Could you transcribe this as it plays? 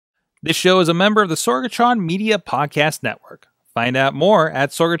This show is a member of the Sorgatron Media Podcast Network. Find out more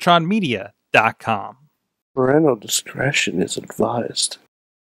at sorgatronmedia.com. Parental discretion is advised.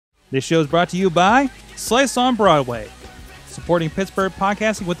 This show is brought to you by Slice on Broadway, supporting Pittsburgh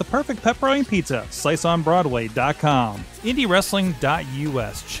podcasting with the perfect pepperoni pizza. SliceOnBroadway.com.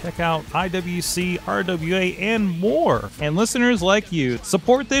 IndieWrestling.us. Check out IWC, RWA, and more. And listeners like you,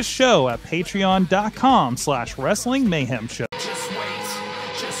 support this show at Patreon.com/Wrestling Mayhem Show.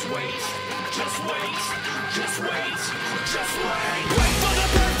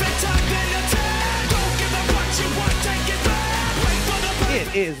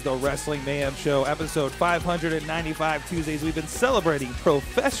 It is the Wrestling Mayhem Show, episode 595 Tuesdays. We've been celebrating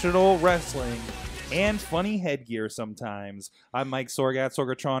professional wrestling and funny headgear sometimes. I'm Mike Sorg at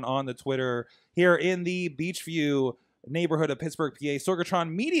Sorgatron on the Twitter here in the Beachview neighborhood of Pittsburgh, PA.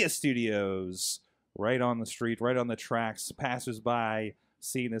 Sorgatron Media Studios, right on the street, right on the tracks. Passers-by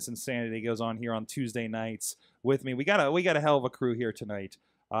seeing this insanity goes on here on Tuesday nights with me. We got a hell of a crew here tonight.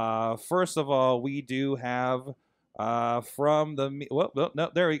 First of all, we do have from the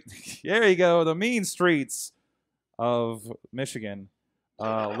there you go, the mean streets of Michigan,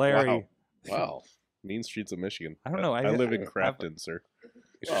 Larry. Wow. Mean streets of Michigan. I don't know. I live in Crafton, sir.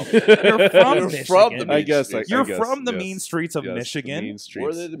 You're from Michigan. I guess you're from the mean streets of Michigan. Mean streets.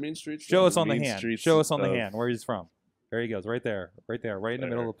 Where are they, the mean streets? Show us on the mean hand. streets Show us on the of- hand where he's from. There he goes, right there, right in the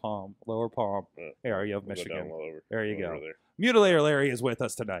middle of the palm, lower palm area of We'll go down Michigan. all over. There you All go. over there. Mutilator Larry is with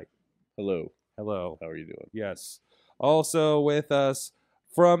us tonight. Hello. Hello. How are you doing? Yes. Also with us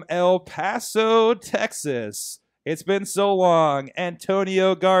from El Paso, Texas. It's been so long.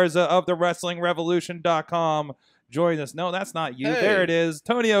 Antonio Garza of the WrestlingRevolution.com joins us. No, that's not you. Hey. There it is.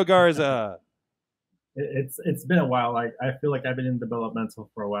 Tonio Garza. It's been a while. I feel like I've been in developmental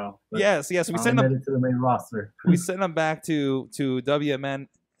for a while. But Yes. We I'm sent him. headed to the main roster. We sent him back to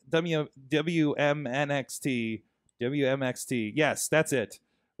WMXT. Yes, that's it.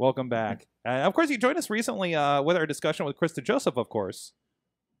 Welcome back. Of course, you joined us recently with our discussion with Krista Joseph, of course.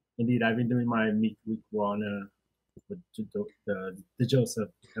 Indeed, I've been doing my week one with the Joseph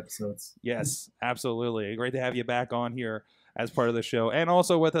episodes. Yes, absolutely. Great to have you back on here as part of the show. And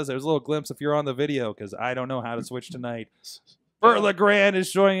also with us, there's a little glimpse if you're on the video, because I don't know how to switch tonight. Burt LeGrand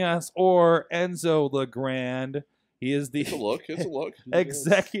is joining us, or Enzo LeGrand. He is the It's a look.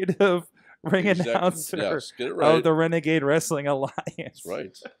 executive ring announcer Yes, get it right. of the Renegade Wrestling Alliance. That's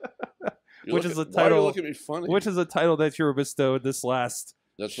right. Which is a Why do title- you look at me funny? Which is a title that you were bestowed this last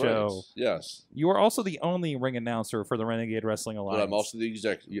That's show. right. Yes. You are also the only ring announcer for the Renegade Wrestling Alliance. But I'm also the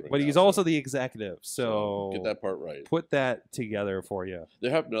executive. But he's also the executive, so get that part right. put that together for you.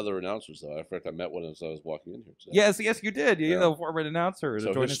 There have been other announcers, though. In fact, I met one as I was walking in here today. Yes, you did. You're Yeah. the former announcer. to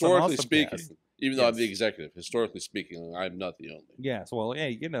So join us on historically Awesome speaking, Cast. even though I'm Yes. the executive, historically speaking, I'm not the only. Yes, well,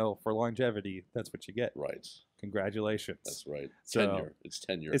 hey, for longevity, that's what you get. Right. Congratulations. That's right. So- Tenure. It's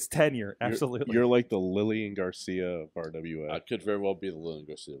tenure. It's tenure, absolutely. You're like the Lillian Garcia of RWA. I could very well be the Lillian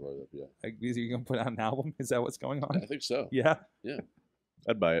Garcia of RWA. Are you going to put out an album? Is that what's going on? I think so. Yeah.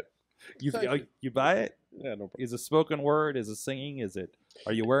 I'd buy it. You buy it? Yeah, no problem. Is it spoken word? Is it singing?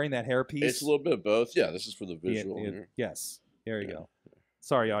 Are you wearing that hairpiece? It's a little bit of both. Yeah, this is for the Yeah, visual. here. yes. There you Yeah. go.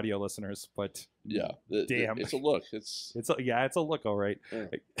 Sorry, audio listeners, but Yeah. Damn. It's a look. It's it's a look, all right. Yeah.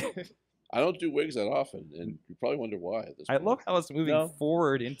 I don't do wigs that often, and you probably wonder why. At this I point. love how it's moving No.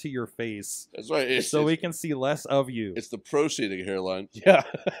 forward into your face, That's right. so we can see less of you. It's the proceeding hairline. Yeah.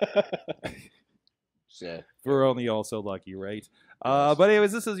 So We're only also lucky, right? Yes. But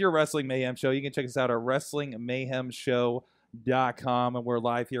anyways, this is your Wrestling Mayhem Show. You can check us out at WrestlingMayhemShow.com, and we're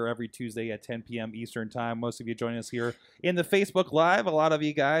live here every Tuesday at 10 p.m. Eastern Time. Most of you join us here in the Facebook Live. A lot of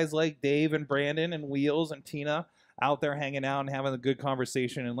you guys like Dave and Brandon and Wheels and Tina out there hanging out and having a good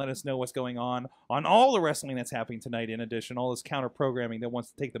conversation and let us know what's going on all the wrestling that's happening tonight. In addition, all this counter programming that wants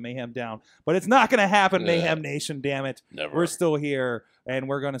to take the Mayhem down, but it's not going to happen. Yeah. Mayhem Nation, damn it! never. We're still here, and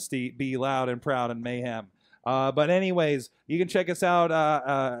we're going to be loud and proud in Mayhem. But anyways, you can check us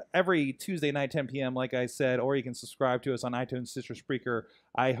out every Tuesday night, 10 p.m., like I said, or you can subscribe to us on iTunes, Stitcher, Spreaker,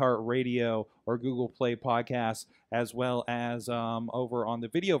 iHeartRadio, or Google Play Podcasts, as well as over on the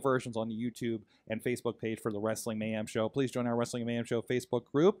video versions on the YouTube and Facebook page for the Wrestling Mayhem Show. Please join our Wrestling Mayhem Show Facebook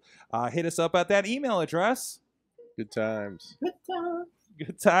group. Hit us up at that email address. Good times.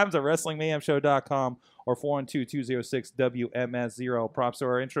 Good times at WrestlingMayhemShow.com or 412-206-WMS0. Props to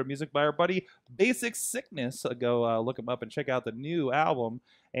our intro music by our buddy Basic Sickness. Go look him up and check out the new album.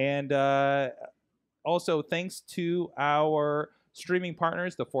 And also thanks to our streaming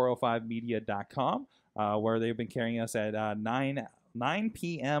partners, the 405media.com, where they've been carrying us at 9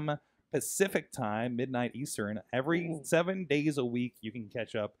 p.m. Pacific time, midnight Eastern. Every 7 days a week, you can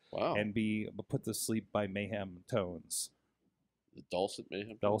catch up and be put to sleep by Mayhem tones. The dulcet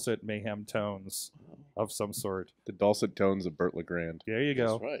mayhem. Dulcet mayhem tones of some sort. The dulcet tones of Burt LeGrand. There you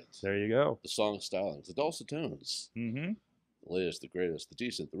go. That's right. There you go. The song stylings, the dulcet tones. Mm-hmm. The latest, the greatest, the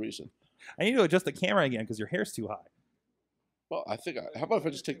decent, the recent. I need to adjust the camera again because your hair's too high. Well, I think. How about if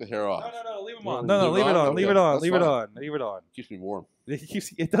I just take the hair off? No, leave them on. on. No, leave it on. Leave it on. Leave it on. Leave it on. Keeps me warm.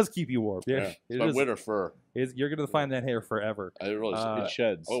 It does keep you warm. Yeah, It's my winter fur. You're gonna find that hair forever. I really. It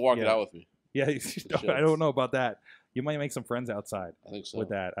sheds. I'll walk it out with me. Yeah, I don't know about that. You might make some friends outside. I think so. With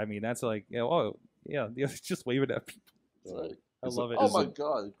that, I mean, that's like, just wave it at people. Right. I love it. Oh my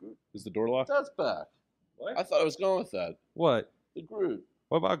God! Is the door locked? That's back. What? I thought I was going with that. What? The Groot.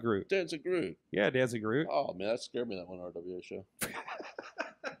 What about Groot? Dancing Groot. Yeah, Dancing Groot. Oh man, that scared me. That one RWA show.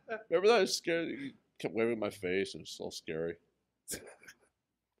 Remember that? It scared. You kept waving my face, and it was so scary.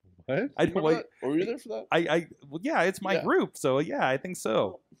 What? I don't wait. Were you there for that? Well, yeah, it's my group, so yeah, I think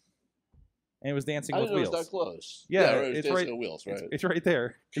so. And it was Dancing with Wheels. It was that close. Yeah, right, it's Dancing right. with Wheels, right? It's right there.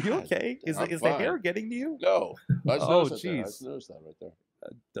 Are you God, okay? Is I'm the fine. hair getting to you? No. I just Oh, noticed that there. I jeez. just noticed that right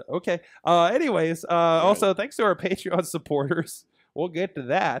there. Okay. Anyways, also thanks to our Patreon supporters. We'll get to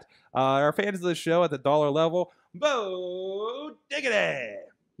that. Our fans of the show at the dollar level. Bo Diggity!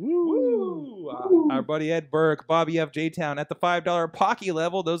 Woo! Our buddy Ed Burke, Bobby F. J-Town at the $5 Pocky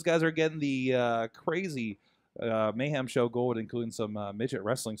level. Those guys are getting the crazy Mayhem Show Gold, including some midget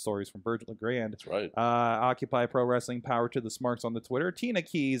wrestling stories from Burt LeGrand. That's right. Occupy Pro Wrestling, Power to the Smarks on the Twitter, Tina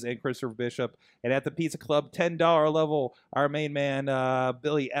Keys and Christopher Bishop. And at the Pizza Club $10 level, our main man,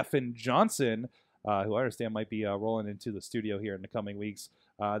 Billy Effin Johnson, who I understand might be rolling into the studio here in the coming weeks.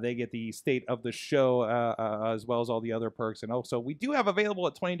 They get the state of the show as well as all the other perks. And also, we do have available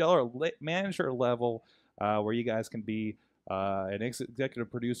at $20 manager level where you guys can be an executive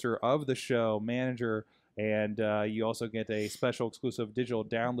producer of the show, manager, and you also get a special exclusive digital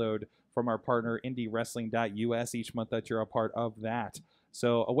download from our partner, IndieWrestling.us, each month that you're a part of that.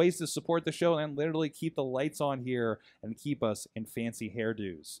 So ways to support the show and literally keep the lights on here and keep us in fancy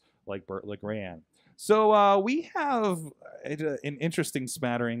hairdos like Burt LeGrand. So we have an interesting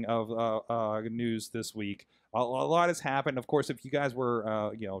smattering of news this week. A lot has happened. Of course, if you guys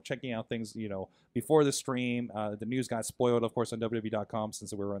were, checking out things, before the stream, the news got spoiled, of course, on WWE.com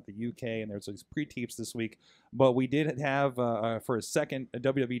since we were at the UK, and there's these pre-tapes this week. But we did have, for a second, a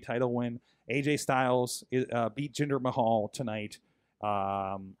WWE title win. AJ Styles beat Jinder Mahal tonight,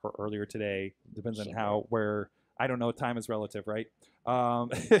 or earlier today. Depends on where. I don't know. Time is relative, right?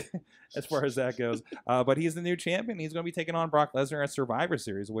 As far as that goes. But he's the new champion. He's going to be taking on Brock Lesnar at Survivor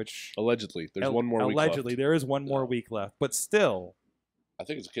Series, which... Allegedly. There's one more week left. Allegedly. There is one more week left. But still... I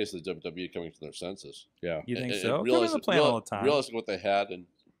think it's a case of the WWE coming to their senses. Yeah. You think and so? Realizing the plan all the time. Realizing what they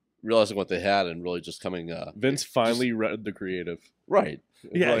had and really just coming... Vince finally read the creative. Right.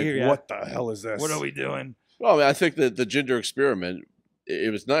 Yeah, what the hell is this? What are we doing? Well, I mean, I think that the Jinder experiment,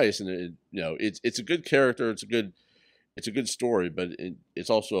 it was nice, and it's a good character. It's a good story, but it's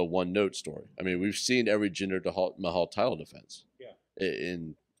also a one-note story. I mean, we've seen every Jinder Mahal title defense. Yeah.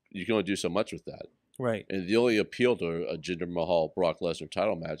 And you can only do so much with that. Right. And the only appeal to a Jinder Mahal Brock Lesnar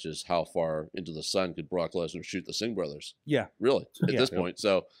title match is how far into the sun could Brock Lesnar shoot the Singh brothers. Yeah. Really, at this point.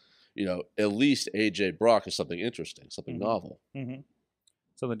 So, at least AJ Brock is something interesting, something novel. Mm-hmm.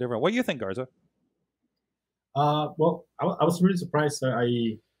 Something different. What do you think, Garza? Well, I was really surprised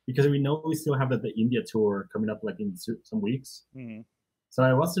because we know we still have the India tour coming up like in some weeks. Mm-hmm. So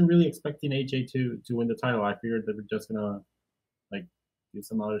I wasn't really expecting AJ to win the title. I figured they were just gonna like do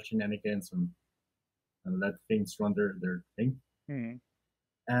some other shenanigans and let things run their thing. Mm-hmm.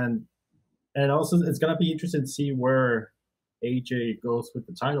 And also it's gonna be interesting to see where AJ goes with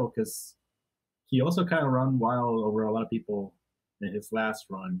the title, because he also kind of run wild over a lot of people in his last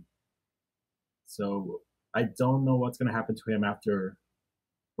run. So I don't know what's gonna happen to him after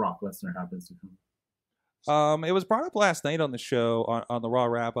Brock Lesnar happens to come. It was brought up last night on the show on the Raw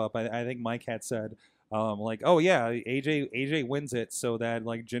wrap up. I think Mike had said, oh yeah, AJ wins it so that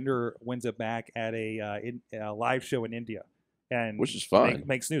like Jinder wins it back at a live show in India, and which is fine,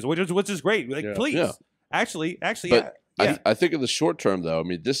 makes news, which is great. Like, please, actually, but I think in the short term though, I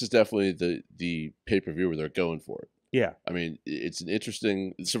mean, this is definitely the pay-per-view where they're going for it. Yeah, I mean, it's an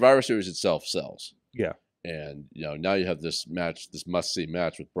interesting Survivor Series itself sells. Yeah. And now you have this match, this must-see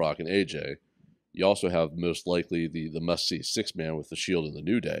match with Brock and AJ. You also have most likely the must-see six-man with the Shield and the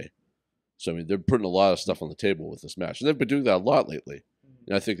New Day. So I mean, they're putting a lot of stuff on the table with this match, and they've been doing that a lot lately.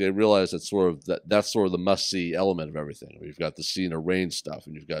 And I think they realize that's sort of the must-see element of everything. You've got the Cena Reigns stuff,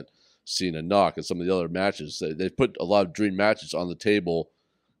 and you've got Cena Knock, and some of the other matches. They've put a lot of dream matches on the table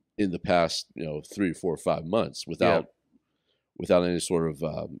in the past, 3, 4, 5 months without any sort of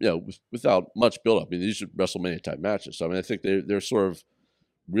without much build up. I mean, these are WrestleMania type matches. So I mean, I think they're sort of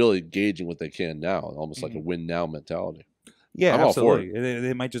really gauging what they can now, almost like a win now mentality. Yeah, I'm absolutely.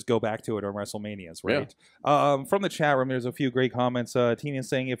 They might just go back to it on WrestleManias, right? Yeah. From the chat room, there's a few great comments. Tina's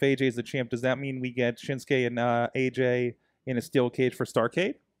saying, if AJ is the champ, does that mean we get Shinsuke and AJ in a steel cage for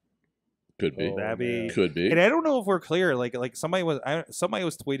Starrcade? Could be. Could be. And I don't know if we're clear. Like somebody was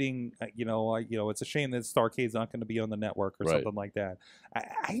tweeting. It's a shame that Starrcade's not going to be on the network or something like that.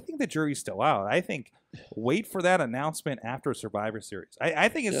 I think the jury's still out. I think wait for that announcement after Survivor Series. I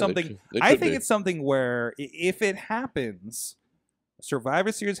think it's something. I think it's something where if it happens,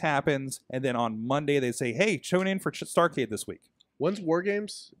 Survivor Series happens, and then on Monday they say, "Hey, tune in for Starrcade this week." When's War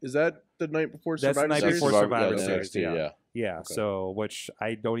Games? Is that the night before Survivor Series? That's the night before Survivor Series. Yeah. Okay. So, which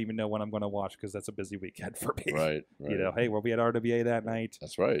I don't even know when I'm going to watch because that's a busy weekend for me. Right. Hey, we'll be at RWA that night.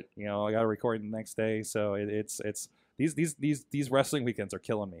 That's right. I got to record the next day, so it's these wrestling weekends are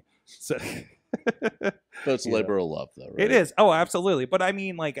killing me. So, but it's labor of love, though. Right? It is. Oh, absolutely. But I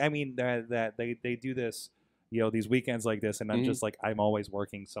mean that they do this, these weekends like this, and I'm just like I'm always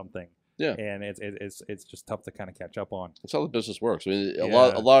working something. Yeah, and it's just tough to kind of catch up on. That's how the business works. I mean, a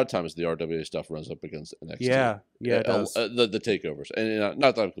lot of times the RWA stuff runs up against NXT. Yeah, it does. The takeovers, and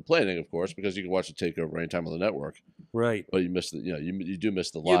not that I'm complaining, of course, because you can watch a takeover anytime on the network. Right, but you miss the you do miss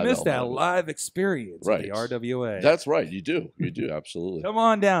the live. You miss that live experience, right? The RWA. That's right. You do absolutely. Come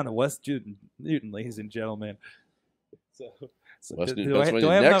on down to West Newton, ladies and gentlemen. West Newton,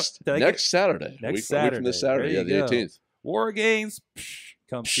 Pennsylvania, next Saturday. Next week from this Saturday, the 18th. War Games.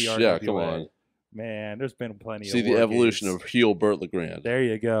 Come see RWA. Yeah, come on. Man, there's been plenty of See the evolution of heel Burt LeGrand. There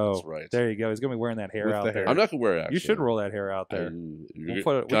you go. That's right. There you go. He's going to be wearing that hair out there. I'm not going to wear it, actually. You should roll that hair out there. Can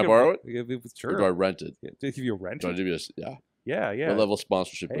I borrow it? Sure. Or do I rent it? If you rent it? Yeah. What level of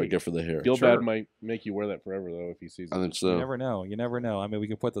sponsorship do I get for the hair? Gilbad might make you wear that forever, though, if he sees it. I think so. You never know. I mean, we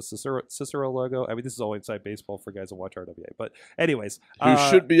can put the Cicero logo. I mean, this is all inside baseball for guys that watch RWA. But anyways. Who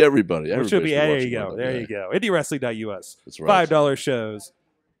should be everybody. Who should be. There you go. There you go. IndieWrestling.us. That's right. $5 shows.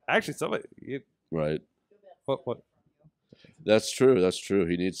 Actually, somebody. Right. What? That's true.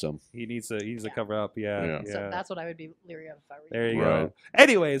 He needs some. He needs to cover up. Yeah. So that's what I would be leery of if I were you. There you go.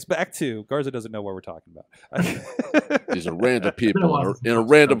 Anyways, back to Garza doesn't know what we're talking about. These are random people in a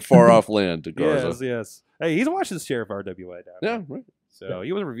random far off land to Garza. Yes. Hey, he's watching the Sheriff RWA down there. Yeah, right. So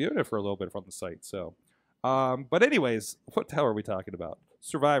he was reviewing it for a little bit from the site. So, but anyways, what the hell are we talking about?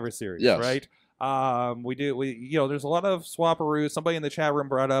 Survivor Series, right? There's a lot of swapperoos. Somebody in the chat room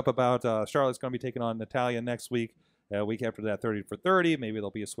brought up about Charlotte's going to be taking on Natalya next week. Week after that, 30 for 30. Maybe there'll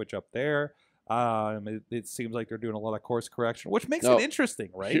be a switch up there. It seems like they're doing a lot of course correction, which makes it interesting,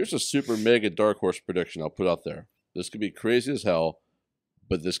 right? Here's a super mega dark horse prediction I'll put out there. This could be crazy as hell,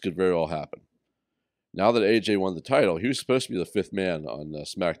 but this could very well happen. Now that AJ won the title, he was supposed to be the fifth man on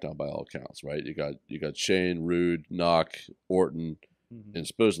SmackDown by all accounts, right? You got Shane, Rude, Knock, Orton, and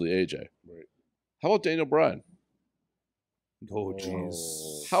supposedly AJ. Right. How about Daniel Bryan? Oh,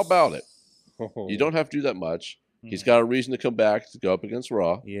 jeez. How about it? You don't have to do that much. He's got a reason to come back to go up against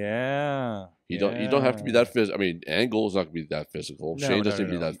Raw. Yeah. You don't have to be that physical. I mean, Angle is not going to be that physical. No, Shane doesn't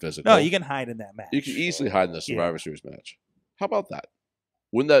need to be that physical. No, you can hide in that match. You can easily hide in the Survivor Series match. How about that?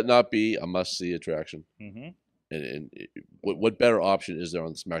 Wouldn't that not be a must-see attraction? Mm-hmm. And what better option is there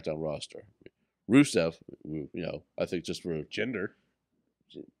on the SmackDown roster? Rusev, I think just for gender,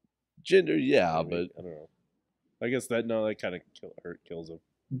 yeah, I mean, but I don't know. I guess that kind of kills him.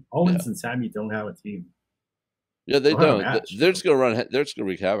 Owens and Sammy don't have a team. Yeah, they don't. They're just gonna run. They're just gonna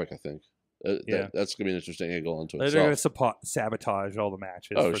wreak havoc. I think. That's gonna be an interesting angle into itself. They're gonna sabotage all the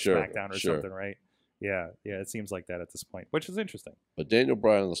matches for SmackDown or something, right? Yeah. It seems like that at this point, which is interesting. But Daniel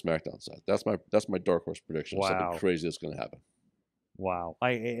Bryan on the SmackDown side, that's my dark horse prediction. Wow. Something crazy that's gonna happen. Wow.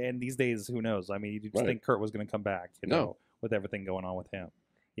 And these days, who knows? I mean, you just think Kurt was gonna come back, with everything going on with him.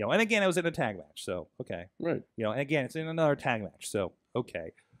 And again, it was in a tag match, so okay. Right. And again, it's in another tag match, so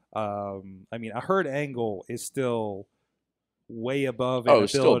okay. I mean, I heard Angle is still way above.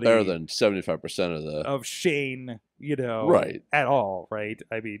 It's still better than 75% of Shane. Right at all. Right.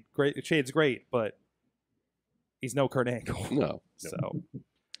 I mean, great. Shane's great, but he's no Kurt Angle. No. So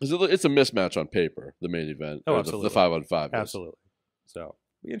it's a mismatch on paper. The main event. Oh, absolutely. The 5-on-5. Absolutely. So it'll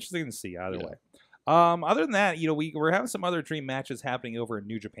be interesting to see either way. Other than that, we're having some other dream matches happening over in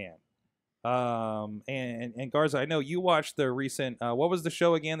New Japan. And Garza, I know you watched the recent, what was the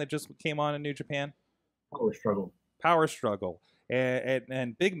show again that just came on in New Japan? Power Struggle.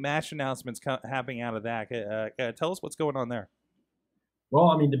 And big match announcements happening out of that. Tell us what's going on there. Well,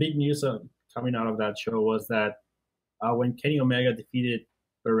 I mean, the big news coming out of that show was that when Kenny Omega defeated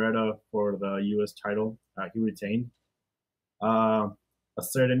Beretta for the U.S. title. He retained. A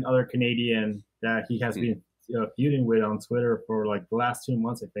certain other Canadian that he has been feuding with on Twitter for like the last 2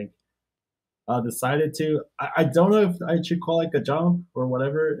 months, I think, decided to. I don't know if I should call it a jump or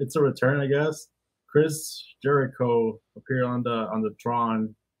whatever. It's a return, I guess. Chris Jericho appeared on the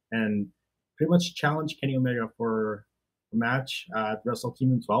Tron and pretty much challenged Kenny Omega for a match at Wrestle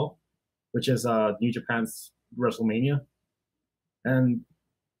Kingdom 12, which is New Japan's WrestleMania, and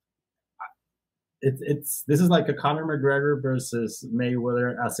this is like a Conor McGregor versus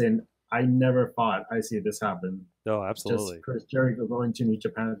Mayweather, as in I never thought I see this happen. Oh, absolutely. Just Chris Jericho going to New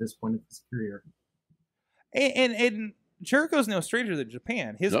Japan at this point of his career. And Jericho's no stranger to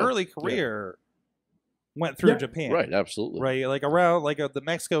Japan. His early career went through Japan. Right, absolutely. Right, like around like the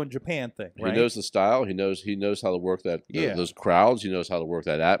Mexico and Japan thing, right? He knows the style. He knows how to work that those crowds. He knows how to work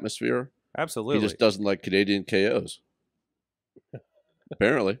that atmosphere. Absolutely. He just doesn't like Canadian KOs.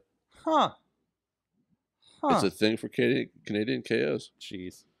 Apparently. Huh. It's a thing for Canadian KOs.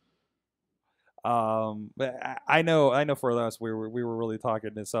 Jeez. But I know for us we were really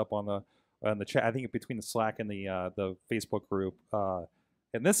talking this up on the chat. I think between the Slack and the Facebook group.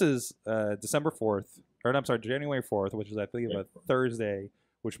 And this is December 4th, or I'm sorry, January 4th, which is I think a Thursday,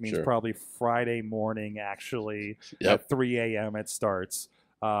 which means probably Friday morning actually at 3 a.m. it starts.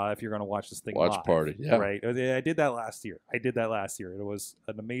 If you're going to watch this thing live, party, right? I did that last year. It was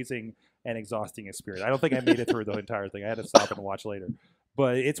an amazing and exhausting experience. I don't think I made it through the entire thing. I had to stop and watch later.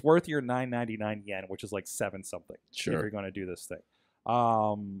 But it's worth your 9.99 yen, which is like 7 something. Sure. If you're going to do this thing.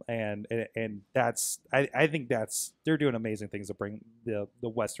 And that's I think they're doing amazing things to bring the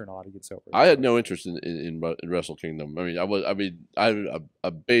Western audience over. I had no interest in Wrestle Kingdom. I had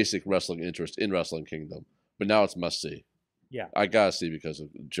a basic wrestling interest in Wrestling Kingdom, but now it's must see. Yeah, I gotta see because of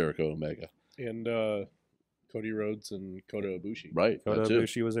Jericho Omega and Cody Rhodes and Kota Ibushi. Right, Kota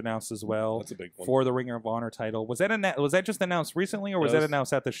Ibushi was announced as well. That's a big one for the Ring of Honor title. Was that just announced recently, or was that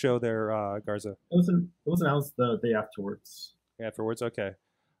announced at the show there, Garza? It was announced the day afterwards. Afterwards, okay.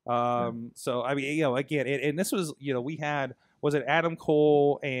 So I mean, again, and this was, we had, was it Adam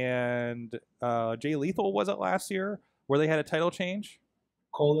Cole and Jay Lethal? Was it last year where they had a title change?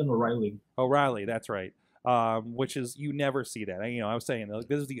 Cole and O'Reilly. O'Reilly, that's right. Which is, you never see that. I was saying,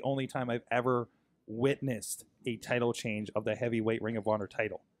 this is the only time I've ever witnessed a title change of the heavyweight Ring of Honor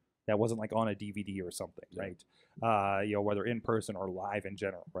title that wasn't like on a DVD or something, right? Whether in person or live in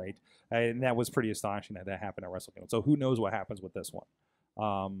general, right? And that was pretty astonishing that happened at Wrestle Kingdom. So who knows what happens with this one?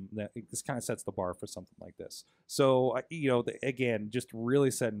 This kind of sets the bar for something like this. So again, just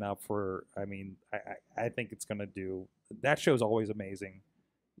really setting up for. I mean, I think it's going to do. That show's always amazing.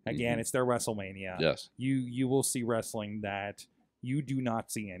 Again, it's their WrestleMania. Yes, you will see wrestling that you do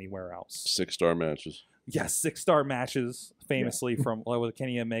not see anywhere else. 6-star matches. Yes, 6-star matches, famously from with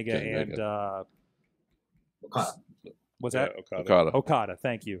Kenny Omega and Okada. What's that? Okada.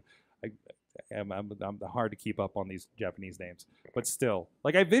 Thank you. I'm hard to keep up on these Japanese names, but still,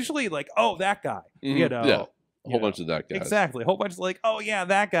 like I visually that guy. A whole bunch of that guy. Exactly, a whole bunch of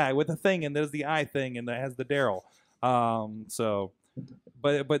that guy with the thing, and there's the eye thing, and that has the Daryl.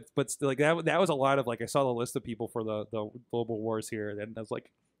 But still, that was a lot of I saw the list of people for the Global Wars here, and I was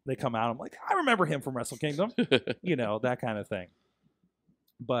like, they come out, I'm like, I remember him from Wrestle Kingdom, that kind of thing.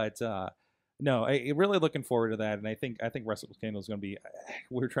 But no, I really looking forward to that, and I think Wrestle Kingdom is going to be.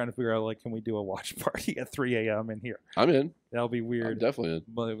 We're trying to figure out can we do a watch party at 3 a.m. in here? I'm in. That'll be weird. I'm definitely in.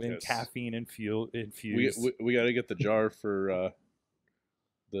 But caffeine infused. We got to get the jar for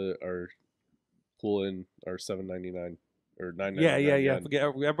our pull in our $7.99 or $9.99. Yeah.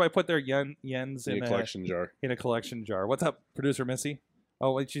 Everybody put their yens in a collection jar. In a collection jar. What's up, producer Missy?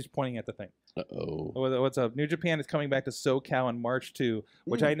 Oh, she's pointing at the thing. Uh-oh. What's up? New Japan is coming back to SoCal in March 2,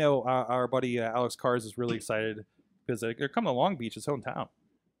 which I know our buddy Alex Cars is really excited because they're coming to Long Beach, his hometown.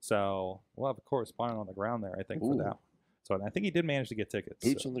 So we'll have a correspondent on the ground there, I think, for that. So I think he did manage to get tickets.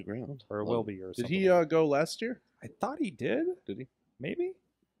 Boots on the ground. Or will be. Or did something. He go last year? I thought he did. Did he? Maybe.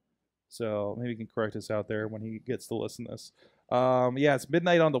 So maybe he can correct us out there when he gets to listen to this. It's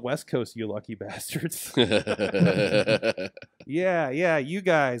midnight on the West Coast, you lucky bastards. Yeah, you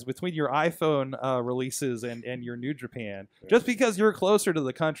guys, between your iPhone releases and your New Japan, just because you're closer to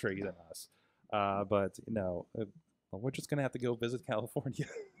the country than us. But no, we're just gonna have to go visit California.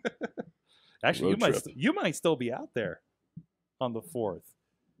 Actually, you might still be out there on the 4th,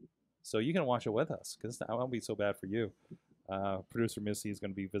 so you can watch it with us because that won't be so bad for you. Producer Missy is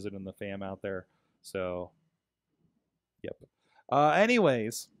going to be visiting the fam out there, so yep.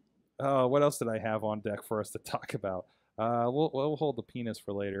 Anyways, what else did I have on deck for us to talk about? We'll hold the penis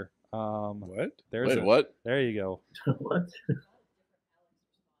for later. What? What? There you go. What?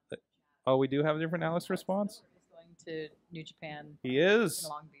 Oh, we do have a different Alex response. He's going to New Japan He in is.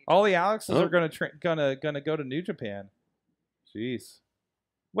 Long Beach. All the Alexes Oh. are gonna go to New Japan. Jeez.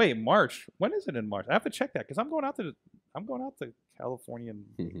 Wait, March. When is it in March? I have to check that because I'm going out to California.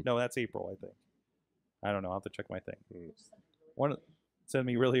 No, that's April, I think. I don't know. I'll have to check my thing. Send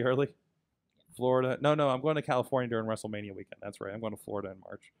me really early. Florida. No, I'm going to California during WrestleMania weekend. That's right. I'm going to Florida in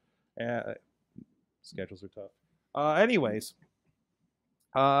March. Schedules are tough. Anyways,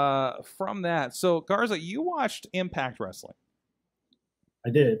 from that, so Garza, you watched Impact Wrestling. I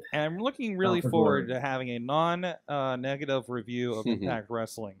did. And I'm looking really for forward glory. to having a non-negative review of Impact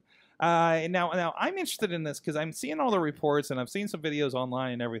Wrestling. Now I'm interested in this because I'm seeing all the reports and I've seen some videos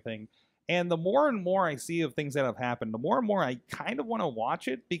online and everything. And the more and more I see of things that have happened, the more and more I kind of want to watch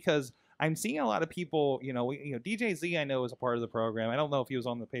it because I'm seeing a lot of people. DJ Z I know is a part of the program. I don't know if he was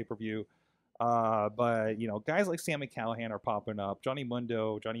on the pay-per-view. But guys like Sammy Callahan are popping up. Johnny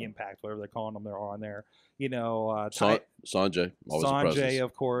Mundo, Johnny Impact, whatever they're calling them, they're on there. Sanjay, always a presence. Sanjay,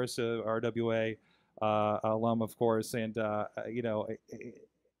 of course, RWA alum, of course, and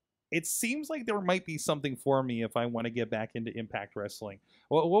it seems like there might be something for me if I want to get back into Impact Wrestling.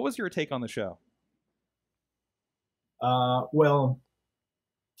 What was your take on the show? Well,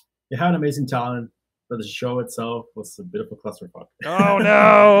 it had amazing talent, but the show itself was a bit of a clusterfuck. Oh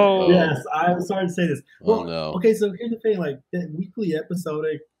no! Yes, I'm sorry to say this. Well, Oh no! okay, so here's the thing: like the weekly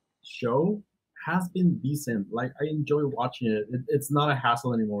episodic show has been decent. Like I enjoy watching it. It's not a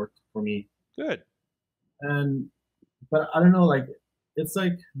hassle anymore for me. Good. But I don't know. Like it's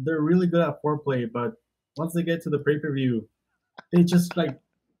like they're really good at foreplay, but once they get to the pay-per-view, they just like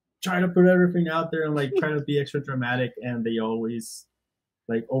try to put everything out there and like try to be extra dramatic, and they always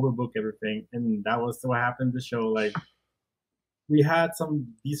like overbook everything. And that was what happened to the show. Like we had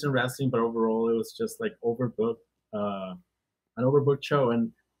some decent wrestling, but overall it was just like overbooked, an overbooked show.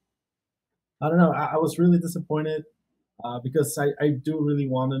 And I don't know. I was really disappointed because I do really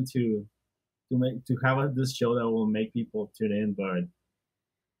want them to have this show that will make people tune in, but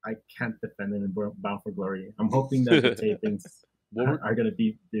I can't defend it in Bound for Glory. I'm hoping that the tapings are going to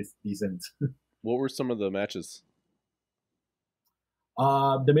be this decent. What were some of the matches?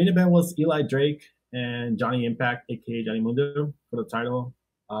 The main event was Eli Drake and Johnny Impact, aka Johnny Mundo, for the title.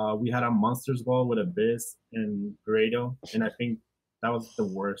 We had a Monsters Ball with Abyss and Grado, and I think that was the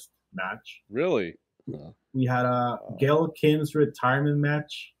worst match. Really? We had a Gail Kim's retirement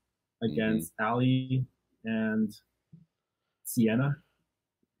match against Ali and Sienna.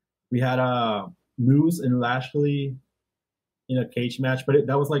 We had Moose and Lashley in a cage match, but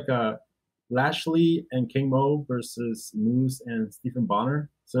that was like a Lashley and King Mo versus Moose and Stephen Bonner.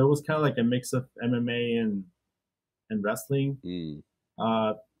 So it was kind of like a mix of MMA and wrestling.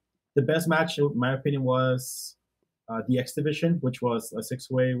 The best match, in my opinion, was the X Division, which was a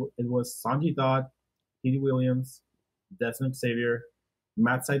six-way. It was Sanjay Dutt, Petey Williams, Desmond Xavier,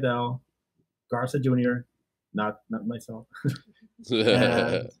 Matt Sydal, Garza Jr., not myself,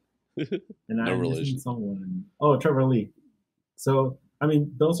 and No I'm relation. missing someone. Oh, Trevor Lee. So I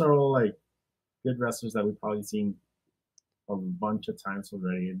mean, those are all like good wrestlers that we've probably seen a bunch of times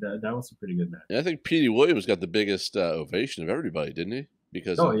already. That was a pretty good match. Yeah, I think Petey Williams got the biggest ovation of everybody, didn't he?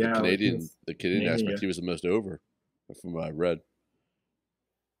 Because of the Canadian aspect, yeah. he was the most over, from what I read.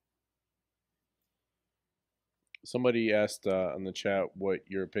 Somebody asked on the chat what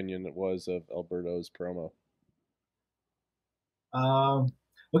your opinion was of Alberto's promo.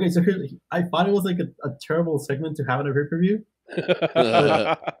 Okay, so I thought it was like a terrible segment to have on a pay-per-view.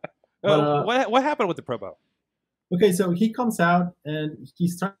 What happened with the promo? Okay, so he comes out and he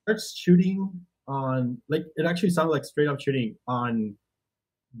starts shooting on, like, it actually sounded like straight up shooting on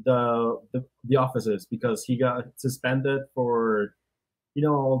the offices because he got suspended for,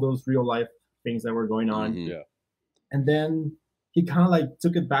 all those real life things that were going on. Mhm. Yeah. And then he kind of like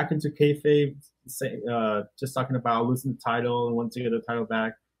took it back into kayfabe, just talking about losing the title and wanting to get the title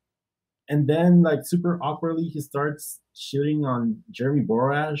back. And then, like, super awkwardly, he starts shooting on Jeremy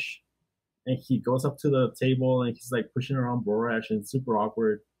Borash. And he goes up to the table and he's, like, pushing around Borash and super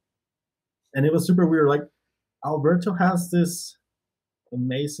awkward. And it was super weird. Like, Alberto has this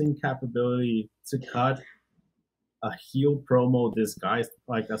amazing capability to cut a heel promo disguised,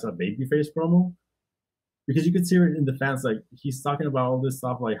 like, as a babyface promo. Because you could see it in the fans, like, he's talking about all this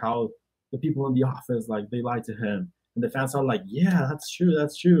stuff, like how the people in the office, like, they lied to him. And the fans are like, yeah, that's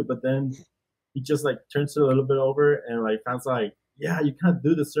true. But then he just, like, turns it a little bit over and, like, fans are like, yeah, you can't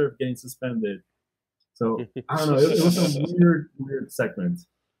do deserve getting suspended. So, I don't know. It was a weird segment.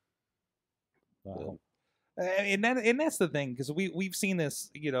 Wow. And that's the thing, because we've seen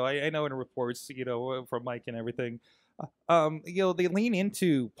this, I know in reports, from Mike and everything. They lean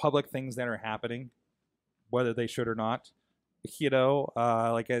into public things that are happening, whether they should or not. For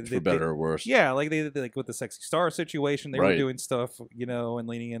better or worse. Yeah, like they like with the Sexy Star situation, they were Right. doing stuff, and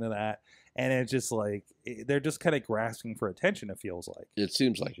leaning into that, and it's just like they're just kind of grasping for attention. It feels like. It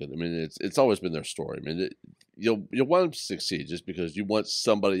seems like it. I mean, it's always been their story. I mean, you'll want them to succeed just because you want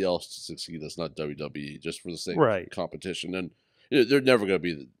somebody else to succeed that's not WWE, just for the sake Right. of competition. And they're never going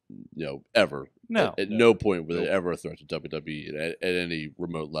to be, ever. No. At no point were they ever a threat to WWE at any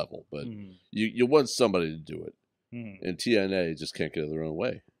remote level. But Mhm. you want somebody to do it. Mhm. And TNA just can't get it their own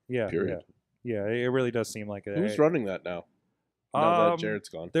way. Yeah, Period. yeah. It really does seem like it. Who's running that now? Now that Jarrett's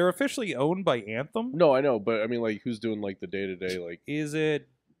gone. They're officially owned by Anthem. No, I know, but I mean, like, who's doing like the day to day, like? Is it?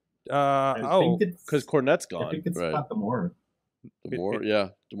 I think it's Because Cornette's I gone. think it's Right. not the more. Demore,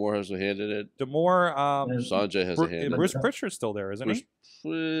 yeah. Demore has a hand in it. Demore. Sanjay has a hand in it. Bruce Pritchard's still there, isn't he?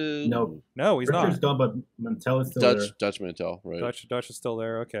 No. No, he's Richard's not. gone, but Mantell is still there. Dutch Mantel, right? Dutch is still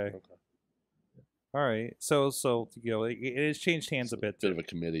there. Okay. All right. So it has changed hands a bit. Bit of a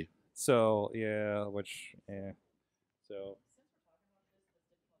committee. So yeah, So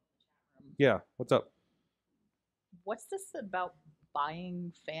yeah, what's up? What's this about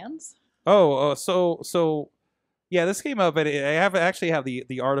buying fans? So yeah, this came up, and I actually have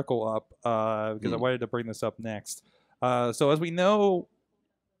the article up because I wanted to bring this up next. So as we know,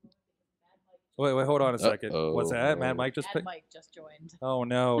 wait, hold on a second. What's that? Mad Mike just Mad Mike just joined. Oh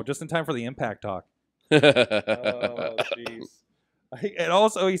no, just in time for the Impact talk. Oh, jeez. And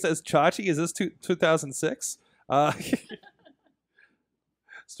also, he says, Chachi, is this 2006?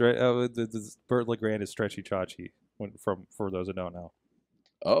 The Burt LeGrand is Stretchy Chachi, for those who don't know.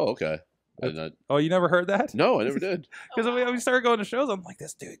 Oh, okay. I did not. Oh, you never heard that? No, I never did. Because we started going to shows, I'm like,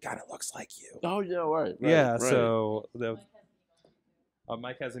 this dude kind of looks like you. Oh, yeah, right. Yeah, right. so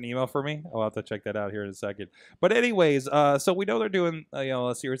Mike has an email for me. I'll have to check that out here in a second. But anyways, so we know they're doing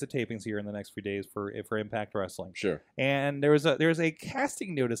a series of tapings here in the next few days for Impact Wrestling. Sure. And there's a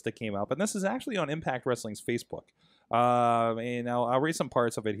casting notice that came up, and this is actually on Impact Wrestling's Facebook. And I'll read some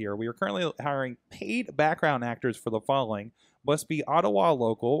parts of it here. We are currently hiring paid background actors for the following: must be Ottawa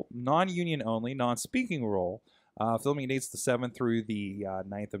local, non-union only, non-speaking role. Filming dates the 7th through the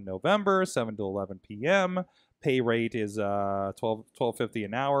 9th of November, 7 to 11 p.m. Pay rate is $12.50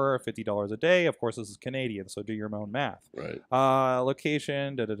 an hour, $50 a day. Of course, this is Canadian, so do your own math. Right.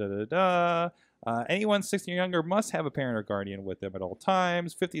 Location, anyone 16 or younger must have a parent or guardian with them at all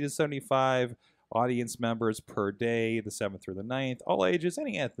times. 50 to 75 audience members per day, the 7th through the 9th. All ages,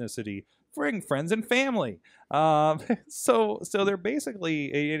 any ethnicity. Bring friends and family. So they're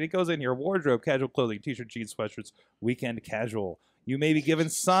basically, and it goes in here: wardrobe, casual clothing, t-shirt, jeans, sweatshirts, weekend casual. You may be given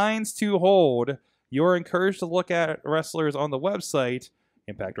signs to hold. You're encouraged to look at wrestlers on the website,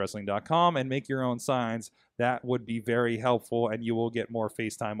 impactwrestling.com, and make your own signs. That would be very helpful, and you will get more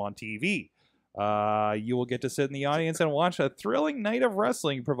FaceTime on TV. You will get to sit in the audience and watch a thrilling night of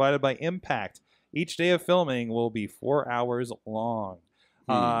wrestling provided by Impact. Each day of filming will be 4 hours long.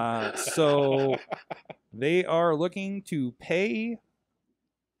 So they are looking to pay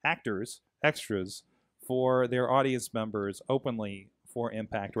actors extras for their audience members openly for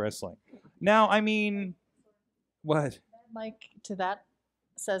Impact Wrestling. Now, I mean, what? Mad Mike to that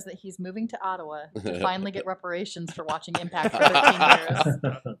says that he's moving to Ottawa to finally get reparations for watching Impact for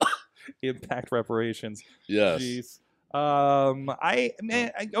 15 years. Impact reparations. Yes. Jeez.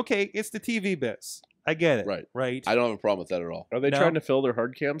 Okay, it's the TV biz. I get it. Right. I don't have a problem with that at all. Are they No. trying to fill their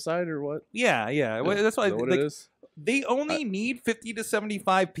hard cam side or what? Yeah. Well, that's why Is that what it is? they only need 50 to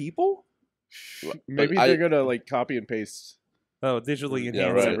 75 people. Maybe I- they're gonna like copy and paste. Oh, digitally Yeah,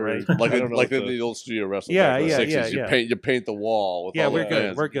 enhance right. it, right? Like I don't know like if in the old studio wrestling. Yeah, back in the yeah, 60s, yeah. You paint the wall. With Yeah, all we're the good.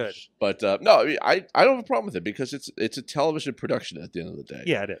 fans. We're good. But no, I mean, I don't have a problem with it because it's a television production at the end of the day.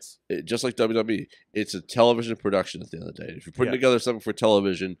 Yeah, it is. Just like WWE, it's a television production at the end of the day. If you're putting Yeah. together something for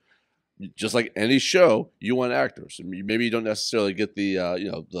television, just like any show, you want actors. I mean, maybe you don't necessarily get the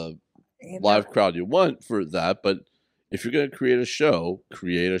the live crowd you want for that, but if you're going to create a show,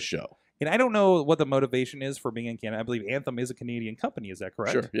 create a show. And I don't know what the motivation is for being in Canada. I believe Anthem is a Canadian company. Is that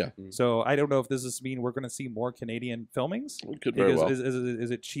correct? Sure, yeah. So I don't know if this is mean we're going to see more Canadian filmings. It could very Because well.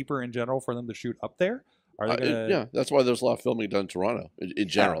 is it cheaper in general for them to shoot up there? Are they gonna... Yeah, that's why there's a lot of filming done in Toronto in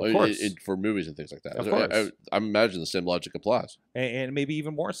general, of course. for movies and things like that. Of course. I imagine the same logic applies. And maybe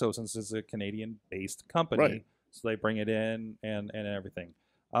even more so since it's a Canadian-based company. Right. So they bring it in and everything.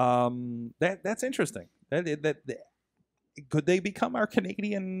 That's interesting. That could they become our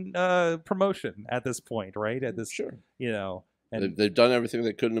Canadian promotion at this point, right? At this, Sure. and They've done everything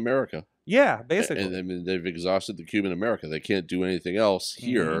they could in America. yeah, basically. And I mean, they've exhausted the Cuban America. They can't do anything else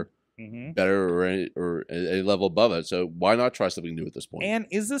here better or a level above it. So why not try something new at this point? And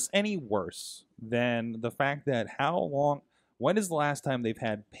is this any worse than the fact that when is the last time they've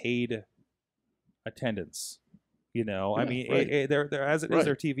had paid attendance? You know, I mean, right. their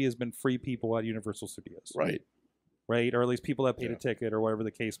TV has been free people at Universal Studios. Right. Right. Or at least people that paid a ticket or whatever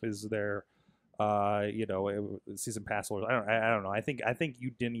the case is there. You know, season pass holders. I don't know. I think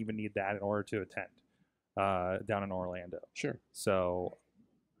you didn't even need that in order to attend down in Orlando. Sure. So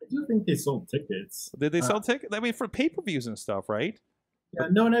I do think they sold tickets. did they sell tickets? I mean, for pay-per-views and stuff, right? Yeah,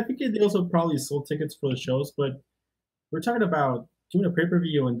 no, and I think they also probably sold tickets for the shows, but we're talking about doing a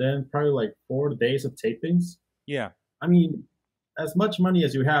pay-per-view and then probably like 4 days of tapings. Yeah. I mean, as much money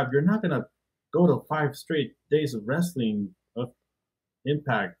as you have, you're not gonna go to 5 straight days of wrestling of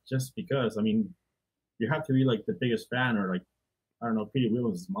Impact just because. I mean, you have to be like the biggest fan, or like, I don't know, Petey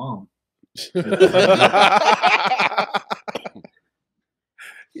Williams' mom.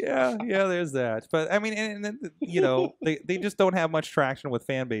 Yeah, there's that. But I mean, and then, you know, they just don't have much traction with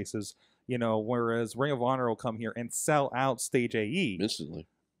fan bases, you know, whereas Ring of Honor will come here and sell out Stage AE instantly.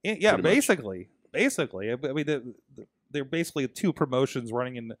 Yeah, basically. I mean, they're basically 2 promotions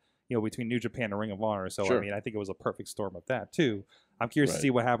running in, you know, between New Japan and Ring of Honor. So, Sure. I mean, I think it was a perfect storm of that, too. I'm curious to Right. see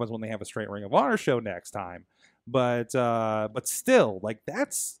what happens when they have a straight Ring of Honor show next time. But still, like,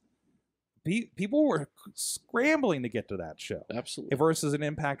 that's... People were scrambling to get to that show. Absolutely. Versus an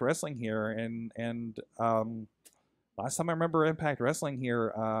Impact Wrestling here. And last time I remember Impact Wrestling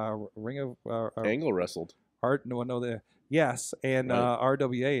here, Ring of... Angle wrestled. Yes, and Right.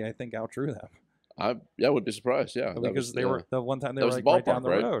 RWA, I think, outdrew them. I would be surprised. Yeah, that Because was, they were the one time they that were was like the right ballpark, down the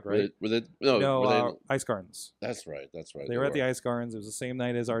road, right? Were they, Ice Gardens. That's right. That's right. They were at the Ice Gardens. It was the same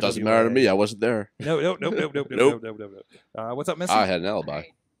night as RWA. Doesn't matter to me. I wasn't there. No. What's up, Missy? I had an alibi.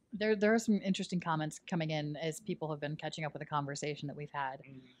 There are some interesting comments coming in as people have been catching up with the conversation that we've had.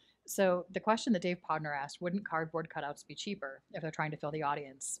 So the question that Dave Podner asked, wouldn't cardboard cutouts be cheaper if they're trying to fill the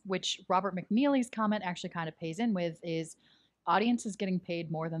audience? Which Robert McNeely's comment actually kind of pays in with is audiences getting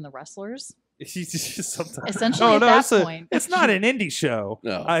paid more than the wrestlers. Sometimes. Essentially, at that point, it's not an indie show.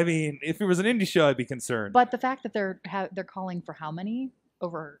 No. I mean, if it was an indie show, I'd be concerned. but the fact that they're calling for how many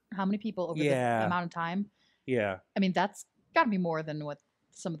people over the Yeah. amount of time, Yeah. I mean, that's got to be more than what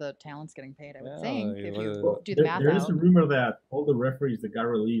some of the talent's getting paid, I would Yeah, think, yeah, if well, you do the math there is out. a rumor that all the referees that got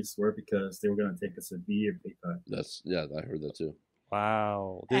released were because they were going to take a severe pay cut. I heard that too.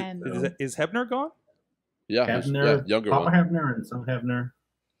 Wow. And- Is Hebner gone? Yeah, Hebner, younger Papa one. Hebner, and some Hebner.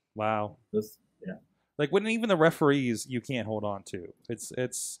 Wow. Yeah. Like when even the referees you can't hold on to.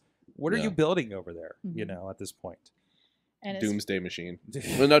 It's what are Yeah. you building over there? You Mhm. know, at this point. And it's, Doomsday Machine.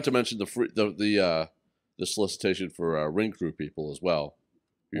 Well, not to mention the solicitation for ring crew people as well.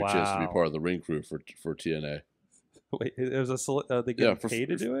 Your chance to be Wow. part of the ring crew for TNA. Wait, it was they get for paid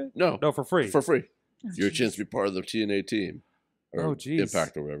to do it? No, No, for free. for free. oh, Your geez. chance to be part of the TNA team. Or Oh, geez.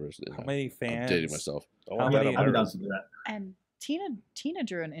 Impact or whatever. How many fans? I'm dating myself. Oh, How I many- got I'm a down virus. to do that. And Tina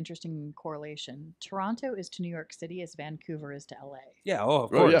drew an interesting correlation. Toronto is to New York City as Vancouver is to LA. Yeah, of Oh,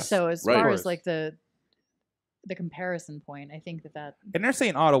 course. yeah. So as Right. far Of as course. like the comparison point, I think that And they're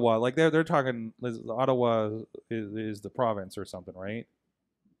saying Ottawa, like they're talking Ottawa is the province or something, right?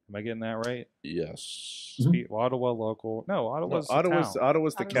 Am I getting that right? Yes. Ottawa local. No, No, Ottawa's the Ottawa's town.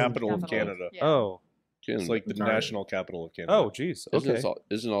 Ottawa's the Ottawa's capital of capital. Canada. Yeah. Oh. It's like the Ontario. national capital of Canada. Oh, geez. Okay.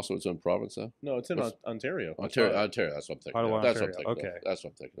 Isn't also its own province though? No, it's in Ontario. Ontario. Ontario. That's what I'm thinking. Ottawa, of. That's Ontario, what I'm thinking. okay. Of. That's what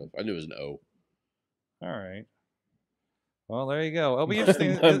I'm thinking of. I knew it was an O. All right. Well, there you go. It'll be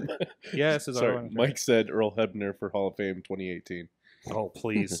interesting. Yes, it's Sorry, Ottawa. Mike said Earl Hebner for Hall of Fame 2018. Oh,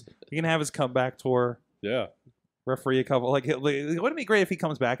 please. You can have his comeback tour. Yeah. Referee a couple. Like, wouldn't it be great if he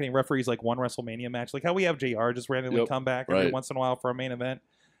comes back and he referees like one WrestleMania match? Like how we have JR just randomly Yep. come back every Right. once in a while for a main event.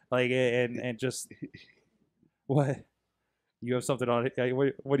 Like, and just. What? You have something on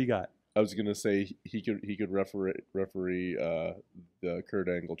it? What do you got? I was gonna say he could referee the Kurt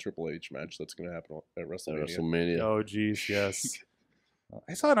Angle Triple H match that's gonna happen at WrestleMania. WrestleMania. Oh, geez, yes.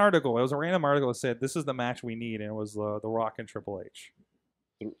 I saw an article. It was a random article that said, this is the match we need, and it was The Rock and Triple H.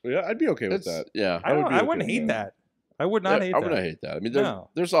 Yeah, I'd be okay with It's- that. Yeah. I would be okay wouldn't with hate that. that. I would not hate I that. would not hate that. I mean, No.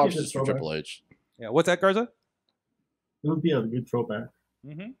 there's options for throwback. Triple H. Yeah, what's that, Garza? It would be a good throwback.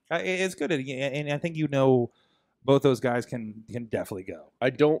 Mm-hmm. It's good, and I think both those guys can definitely go. I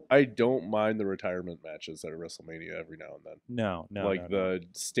don't mind the retirement matches at WrestleMania every now and then. No, like no. the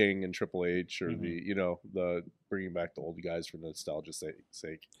Sting and Triple H, or Mhm. the bringing back the old guys for nostalgia's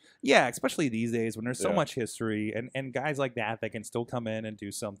sake. Yeah, especially these days when there's so Yeah. much history and guys like that can still come in and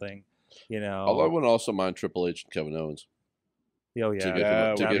do something. Although I wouldn't also mind Triple H and Kevin Owens Oh to yeah, give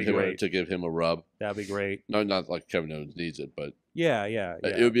that'd be him great. to give him a rub. That'd be great. No, not like Kevin Owens needs it, but Yeah, yeah,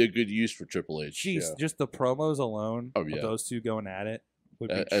 yeah. It would be a good use for Triple H. Jeez, just the promos alone Oh, of yeah. those two going at it would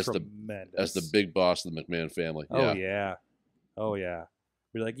be As tremendous. the big boss of the McMahon family. Oh yeah, oh yeah.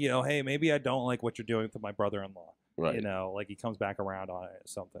 Be like, hey, maybe I don't like what you're doing to my brother-in-law. Right. Like he comes back around on it or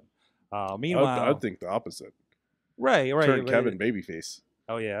something. I Meanwhile, would think the opposite. right. Turn Kevin babyface.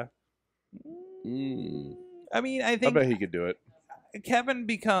 Oh yeah. Mm. I mean, I I think bet he could do it.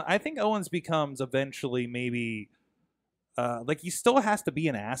 I think Owens becomes eventually maybe. Like he still has to be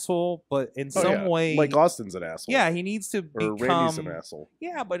an asshole, but in some way, like Austin's an asshole. yeah, he needs to or become. Randy's an asshole.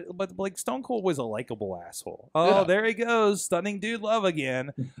 Yeah, but like Stone Cold was a likable asshole. Oh, there he goes, stunning dude love again.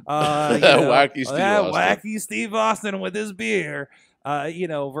 Wacky Steve Austin. Wacky Steve Austin with his beer.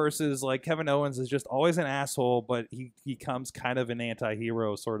 Versus like Kevin Owens is just always an asshole, but he becomes kind of an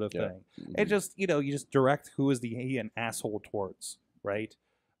anti-hero sort of thing. It just you just direct who is he an asshole towards, right?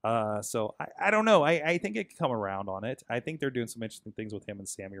 So I don't know. I think it could come around on it. I think they're doing some interesting things with him and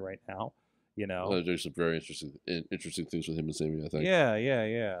Sammy right now. They're doing some very interesting things with him and Sammy. I think.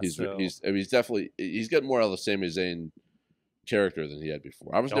 Yeah. He's definitely he's getting more out of the Sami Zayn character than he had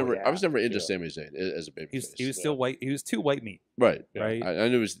before. I was never into Sami Zayn as a babyface. He was still white. He was too white meat. Right. Right. I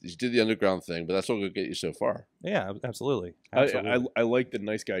knew he did the underground thing, but that's what will get you so far. Yeah, absolutely. I like the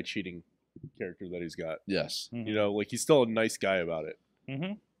nice guy cheating character that he's got. Yes. Mm-hmm. Like he's still a nice guy about it.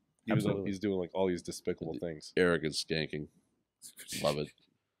 Mm-hmm. He's doing like all these despicable things. Arrogant skanking. Love it.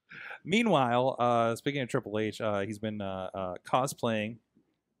 Meanwhile, speaking of Triple H, he's been cosplaying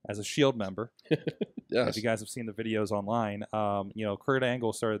as a Shield member. Yes. If you guys have seen the videos online, Kurt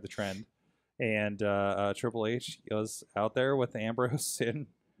Angle started the trend, and Triple H was out there with Ambrose and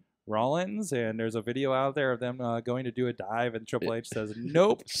Rollins, and there's a video out there of them going to do a dive, and Triple H says,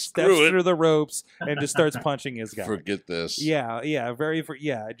 "Nope," steps through the ropes and just starts punching his guy. Forget this. Yeah,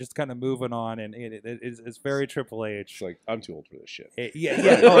 just kind of moving on, and it's very Triple H. It's like, I'm too old for this shit. Yeah.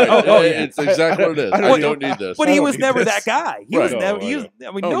 It's exactly what it is. I don't need this. But he was never that guy. He was never.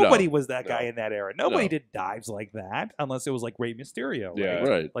 Nobody no. was that guy in that era. Nobody did dives like that unless it was like Rey Mysterio. Yeah.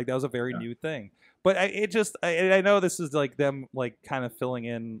 Right. Like that was a very new thing. But I know this is like them like kind of filling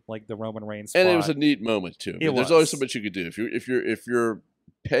in like the Roman Reigns spot. And it was a neat moment too. There's always so much you could do if you're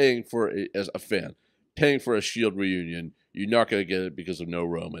paying for as a fan, paying for a Shield reunion. You're not going to get it because of no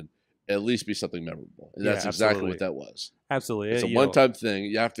Roman. At least be something memorable, and that's exactly what that was. Absolutely, it's a one-time thing.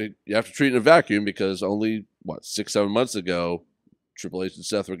 You have to treat it in a vacuum because only 6-7 months ago, Triple H and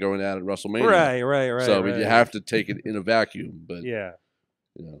Seth were going at it at WrestleMania. Right. So you have to take it in a vacuum. But yeah.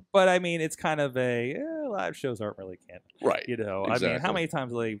 But I mean, it's kind of live shows aren't really canon. Right. I mean, how many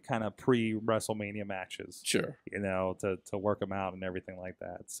times do they kind of pre-WrestleMania matches? Sure. To work them out and everything like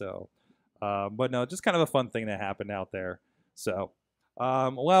that. So, but no, just kind of a fun thing that happened out there. So,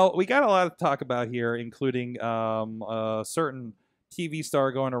 well, we got a lot to talk about here, including a certain TV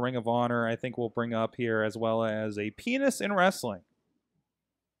star going to Ring of Honor. I think we'll bring up here, as well as a penis in wrestling.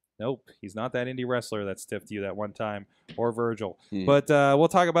 Nope, he's not that indie wrestler that stiffed you that one time, or Virgil. But we'll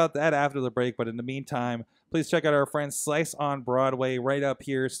talk about that after the break. But in the meantime, please check out our friends Slice on Broadway right up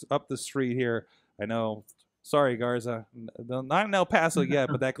here, up the street here. I know, sorry, Garza, not in El Paso yet,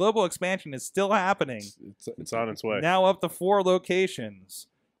 but that global expansion is still happening. It's on its way. Now up to 4 locations.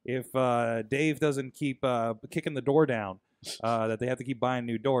 If Dave doesn't keep kicking the door down, that they have to keep buying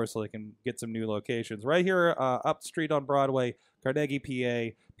new doors so they can get some new locations. Right here up the street on Broadway, Carnegie,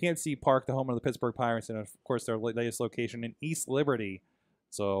 PA, PNC Park, the home of the Pittsburgh Pirates, and of course their latest location in East Liberty.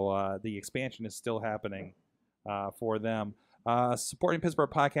 So the expansion is still happening for them. Supporting Pittsburgh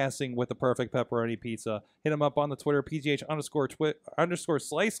podcasting with the perfect pepperoni pizza. Hit them up on the Twitter,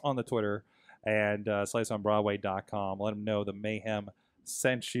 PGH_Slice on the Twitter, and sliceonbroadway.com. Let them know the Mayhem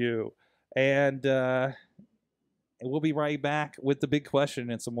sent you. And we'll be right back with the big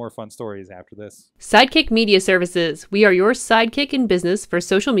question and some more fun stories after this. Sidekick Media Services. We are your sidekick in business for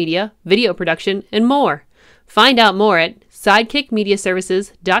social media, video production, and more. Find out more at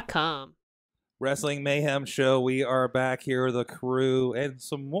sidekickmediaservices.com. Wrestling Mayhem Show. We are back here, the crew, and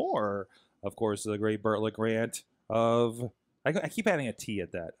some more. Of course, the great Burt LeGrand of... I keep adding a T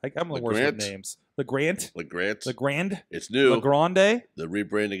at that. I'm the worst with names. LeGrand? LeGrand? It's new. LeGrande? The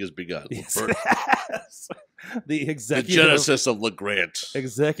rebranding has begun. Yes. The executive... The genesis of LeGrand.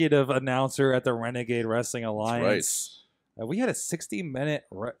 Executive announcer at the Renegade Wrestling Alliance. That's right. We had a 60-minute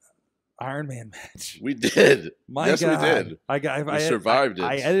Iron Man match. We did. My God. We did. We survived it.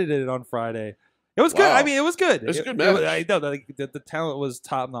 I edited it on Friday. It was good. I mean, it was good. It was a good match. I know the talent was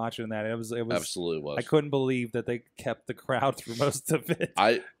top notch in that. It was absolutely was. I couldn't believe that they kept the crowd through most of it.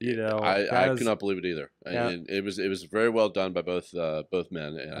 I could not believe it either. Yeah. And it was very well done by both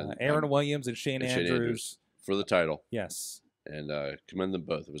men. And Aaron Williams and Shane Andrews for the title. Yes, And commend them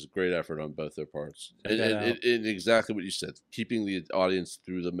both. It was a great effort on both their parts. Check that out. And exactly what you said, keeping the audience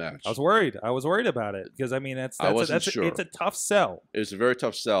through the match. I was worried. I was worried about it because I mean it's a tough sell. It was a very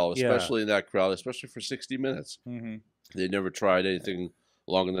tough sell, Yeah. especially in that crowd, especially for 60 minutes. Mm-hmm. They never tried anything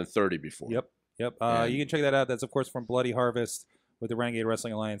longer than 30 before. Yep. And- You can check that out. That's of course from Bloody Harvest with the Renegade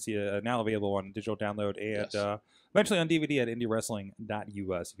Wrestling Alliance. Now available on digital download and Yes. eventually on DVD at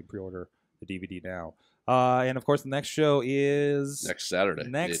indiewrestling.us. You can pre-order the DVD now. And of course, the next show is Next Saturday.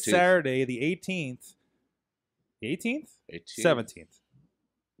 Next the 18th. Saturday, the 18th. The 18th? 17th.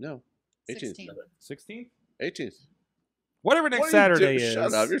 No. 18th. 16. 16th? 18th. Whatever next What are you Saturday doing? is.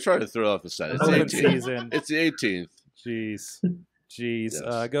 Shut up. You're trying to throw off the set. It's Open 18th. season. It's the 18th. Jeez.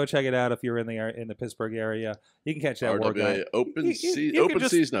 Yes. Go check it out if you're in the Pittsburgh area. You can catch that War RWA Guide. open You can open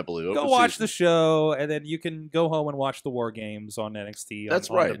just season, I believe. Go Open watch season. the show, and then you can go home and watch the War Games on NXT That's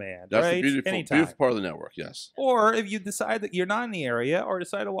on right. demand. That's right? the beautiful, Anytime. beautiful part of the network. Yes. Or if you decide that you're not in the area or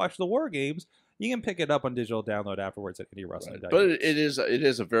decide to watch the War Games, you can pick it up on digital download afterwards at IndieWrestling. Right. But it is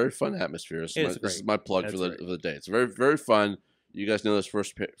a very fun atmosphere. This is great. my plug That's for great. the day. It's very, very fun. You guys know this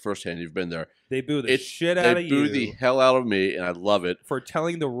firsthand. You've been there. They boo the shit out They of boo you the hell out of me, and I love it. for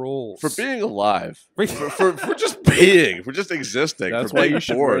telling the rules. For being alive. for just being. For just existing. That's for why being you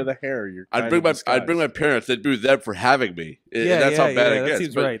should bored. wear the hair. You're I'd bring my parents. They'd boo them for having me. yeah, That's how bad it that gets.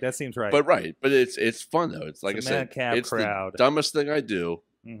 seems but, right. That seems right. But it's fun though. It's like It's I a said, madcap it's crowd. the dumbest thing I do,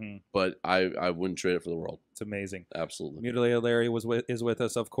 hmm but I wouldn't trade it for the world. It's amazing. Absolutely. Mutilated Larry is with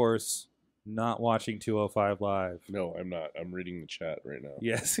us, of course, not watching 205 Live. No, I'm not. I'm reading the chat right now.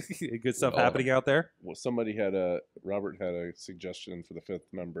 Yes, good stuff Oh. happening out there. Well, Robert had a suggestion for the 5th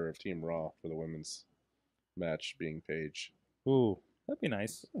member of Team Raw for the women's match being Paige. Ooh, that'd be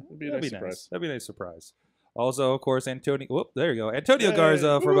nice. It'd be a That'd nice be surprise. nice. That'd be a nice surprise. Also, of course, Antonio. Whoop, there you go. Antonio Hey,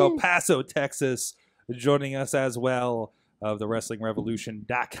 Garza from El woo. Paso, Texas, joining us as well of the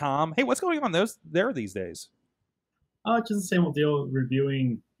WrestlingRevolution.com. Hey, what's going on there these days? Just the same old deal,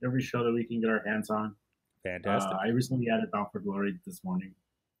 reviewing every show that we can get our hands on. Fantastic. I recently added Bound for Glory this morning.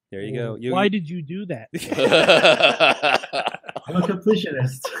 There you go. Why did you do that? I'm a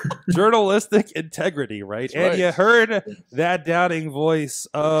completionist. Journalistic integrity, right? That's And right. you heard that doubting voice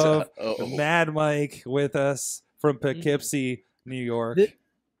of Oh. Mad Mike with us from Poughkeepsie, New York.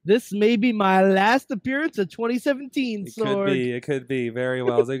 This may be my last appearance of 2017. It Sorg. could be. It could be very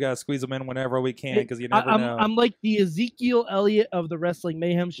well. So we gotta squeeze them in whenever we can because you never know. I'm like the Ezekiel Elliott of the Wrestling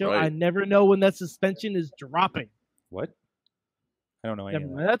Mayhem show. Right. I never know when that suspension is dropping. What? I don't know any Never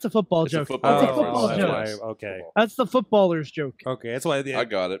of mind. that. That's a football It's a joke. football That's a joke. football that's joke. why- okay. That's the footballer's joke. Okay, that's why I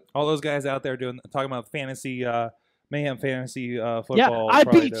got it. all those guys out there talking about fantasy Mayhem fantasy football. Yeah, I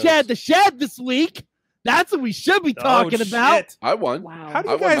probably beat knows. Chad the Shad this week. That's what we should be talking Oh, about. shit. I won. Wow. How do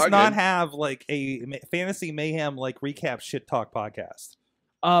I you won guys my not game. have like a fantasy Mayhem like recap shit talk podcast?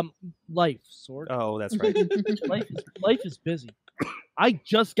 Life, Sorg. Oh, that's right. life is busy. I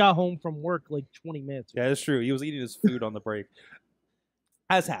just got home from work like 20 minutes ago. Yeah, it's true. He was eating his food on the break,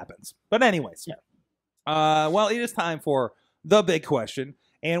 as happens. But anyways, well, it is time for the big question,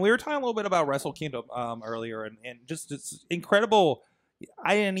 and we were talking a little bit about Wrestle Kingdom earlier, and just it's incredible.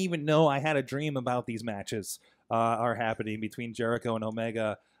 I didn't even know I had a dream about these matches are happening between Jericho and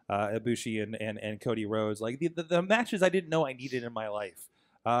Omega, Ibushi and Cody Rhodes. Like the matches I didn't know I needed in my life.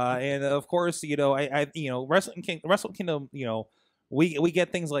 And of course, I Wrestle Kingdom, we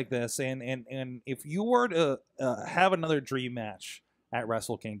get things like this, and if you were to have another dream match at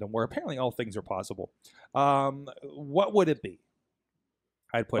Wrestle Kingdom, where apparently all things are possible, what would it be?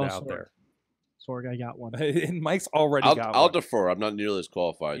 I'd put out Sorg. there. Sorg, I got one. And Mike's already got I'll one. defer. I'm not nearly as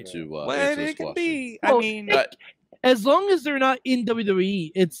qualified to Well, answer this it can question. be. Well, I mean, As long as they're not in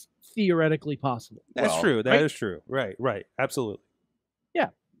WWE, it's theoretically possible. that's well, true. That right? is true. Right. Absolutely.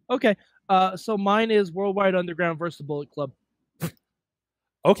 Okay. So mine is Worldwide Underground versus the Bullet Club.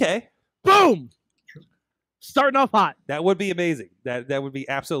 Okay. Boom! Starting off hot. That would be amazing. That would be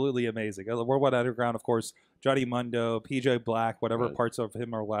absolutely amazing. Worldwide Underground, of course, Johnny Mundo, PJ Black, whatever Right. parts of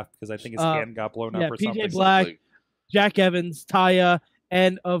him are left, because I think his Uh, hand got blown up yeah, or PJ something. Black. Like, Jack Evans, Taya,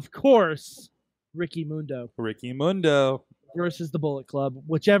 and of course, Ricky Mundo Ricky Mundo. versus the Bullet Club,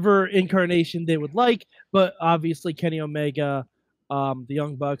 whichever incarnation they would like. But obviously, Kenny Omega, the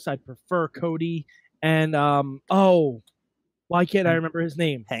Young Bucks. I prefer Cody and why can't I remember his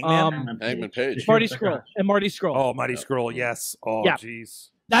name? Hangman? Hangman Page. Marty Scurll and Marty Scurll. Oh, Mighty Scroll, yes. Oh, Yeah. jeez.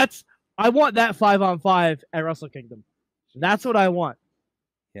 I want that 5-on-5 at Wrestle Kingdom. That's what I want.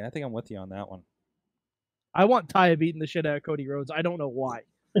 Yeah, I think I'm with you on that one. I want Taya beating the shit out of Cody Rhodes. I don't know why,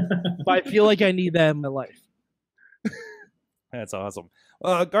 but I feel like I need that in my life. That's awesome.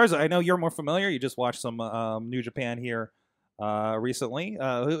 Garza, I know you're more familiar. You just watched some New Japan here recently.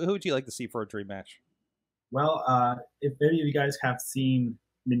 Who would you like to see for a dream match? Well, if any of you guys have seen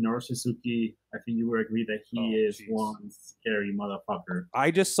Minoru Suzuki, I think you would agree that he is one scary motherfucker.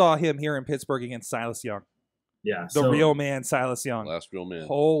 I just saw him here in Pittsburgh against Silas Young. Yeah, the real man, Silas Young. Last real man.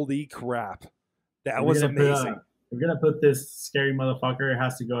 Holy crap. That was amazing. If we're going to put this scary motherfucker, it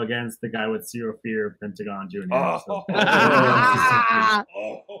has to go against the guy with zero fear, Pentagon Jr.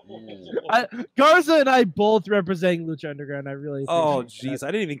 Garza and I both representing Lucha Underground. I really jeez. I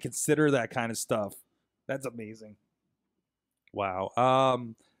didn't even consider that kind of stuff. That's amazing. Wow.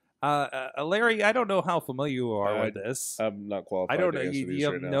 Larry, I don't know how familiar you are with this. I'm not qualified. I don't know.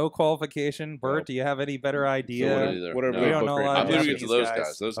 You have no qualification. Bert, do you have any better idea? Whatever. We don't know a lot I'm about leaving it to those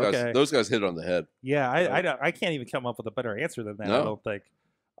guys. Those guys hit on the head. Yeah, I can't even come up with a better answer than that. I don't think.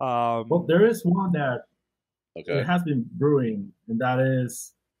 Well, there is one that it has been brewing, and that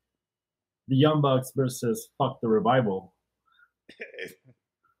is the Young Bucks versus Fuck the Revival.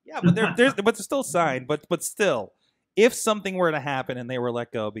 Yeah, but they're still signed. But still, if something were to happen and they were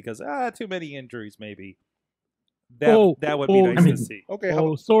let go because too many injuries, maybe that would be nice to see. Okay.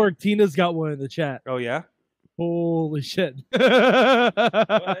 Sorg, Tina's got one in the chat. Oh yeah. Holy shit. Go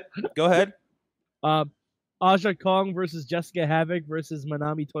ahead. Aja Kong versus Jessica Havoc versus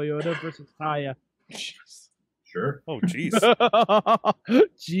Manami Toyota versus Taya. Sure. Oh jeez.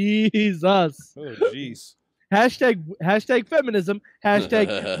 Jesus. Oh jeez. Hashtag feminism.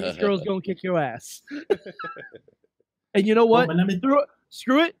 Hashtag these girls gonna kick your ass. And you know what?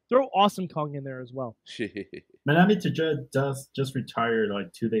 Screw it. Throw Awesome Kong in there as well. Manami Toyota just retired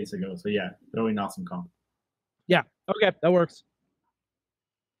like 2 days ago. So yeah, throw in Awesome Kong. Yeah. Okay, that works.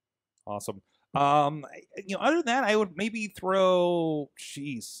 Awesome. Other than that, I would maybe throw.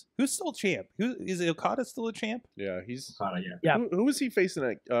 Jeez, who's still champ? Who is Okada still a champ? Yeah, he's Okada. Yeah. Who was he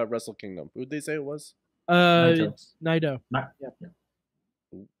facing at Wrestle Kingdom? Who did they say it was? Naito. Naito.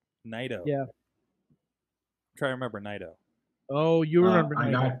 Yeah. I'm trying to remember Naito. Oh, you remember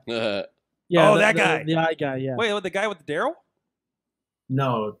Naito? Yeah. That guy. The eye guy. Yeah. Wait, the guy with the Daryl?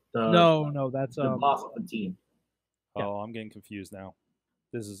 No. No. That's the boss of the team. Oh, I'm getting confused now.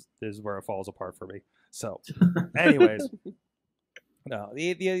 This is where it falls apart for me. So, anyways, no,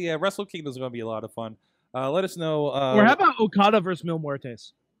 the Wrestle Kingdom is going to be a lot of fun. Let us know. Or how about Okada versus Mil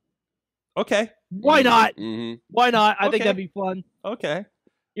Muertes? Okay. Why not? Mm-hmm. Why not? I think that'd be fun. Okay.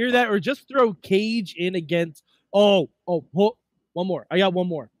 Either that or just throw Cage in against. One more. I got one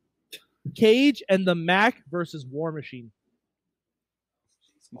more. Cage and the Mac versus War Machine.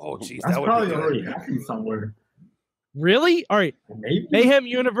 Oh, jeez, that's that would probably be already happened somewhere. Really? All right. Maybe. Mayhem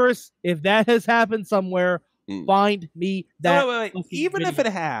Universe, if that has happened somewhere, find me that. Wait. Even if it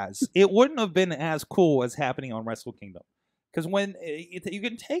has, it wouldn't have been as cool as happening on Wrestle Kingdom. Because when you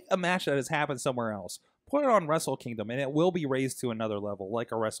can take a match that has happened somewhere else, put it on Wrestle Kingdom, and it will be raised to another level,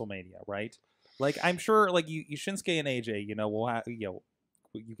 like a WrestleMania, right? Like I'm sure, like you Shinsuke and AJ, will have, you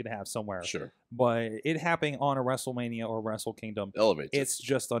can have somewhere. Sure. But it happening on a WrestleMania or Wrestle Kingdom, it's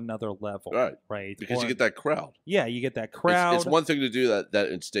just another level, right? Because you get that crowd. Yeah, you get that crowd. It's one thing to do that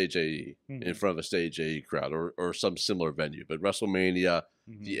in Stage AE, in front of a Stage AE crowd or some similar venue, but WrestleMania,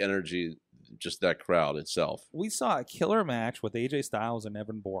 the energy, just that crowd itself. We saw a killer match with AJ Styles and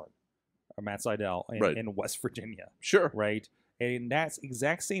Evan Bourne, or Matt Sydal in West Virginia. Sure. Right? And that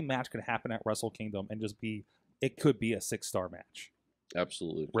exact same match could happen at Wrestle Kingdom and it could be a 6-star match.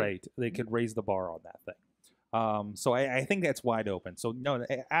 Absolutely. Right. They could raise the bar on that thing. So I think that's wide open. So, no,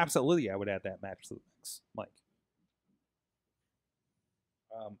 absolutely I would add that match to the mix, Mike.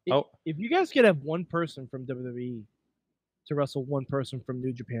 If you guys could have one person from WWE to wrestle one person from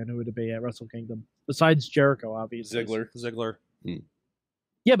New Japan, who would it be at Wrestle Kingdom? Besides Jericho, obviously. Ziggler.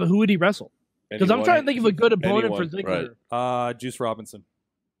 Yeah, but who would he wrestle? Because I'm trying to think of a good opponent for Ziggler. Right. Juice Robinson.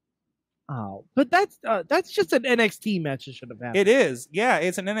 Oh, but that's just an NXT match that should have happened. It is. Yeah,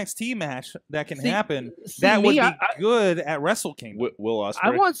 it's an NXT match that can happen. That would be good at Wrestle Kingdom. Will Ospreay. I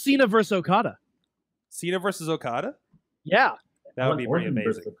want Cena versus Okada. Cena versus Okada? Yeah. That would be pretty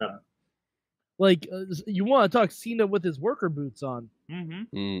amazing. Like, you want to talk Cena with his worker boots on.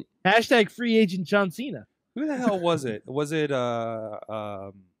 Hashtag free agent John Cena. Who the hell was it? Was it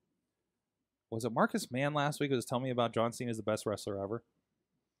Marcus Mann last week who was telling me about John Cena is the best wrestler ever?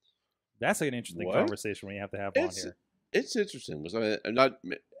 That's like an interesting conversation we have to have on here. It's interesting. I'm not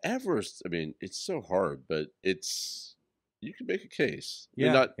Everest. I mean, it's so hard, but you can make a case.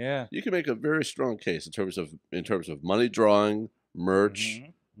 Yeah, You can make a very strong case in terms of money drawing, merch,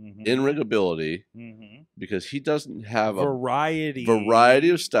 in-ring ability, Mm-hmm. because he doesn't have Variety. a variety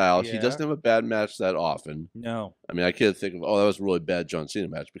of styles. He Yeah. doesn't have a bad match that often. No. I mean, I can't think of, that was a really bad John Cena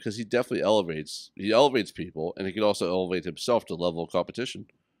match, because he definitely elevates people, and he can also elevate himself to level of competition.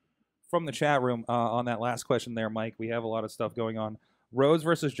 From the chat room, on that last question there, Mike, we have a lot of stuff going on. Rhodes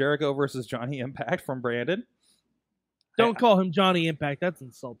versus Jericho versus Johnny Impact from Brandon. Don't call him Johnny Impact. That's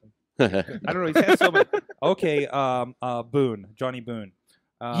insulting. I don't know. He's had so many. Okay, Boone. Johnny Boone.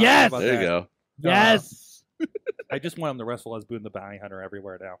 Yes! How about There you that? go. Yes. I just want him to wrestle as Boone the Bounty Hunter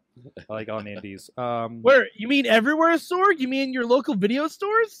everywhere now, like on Indies. Where you mean everywhere, Sorg? You mean your local video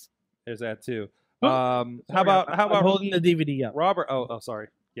stores? There's that too. Oh, How Sorry, about I'm holding the DVD up? Robert? Oh, sorry.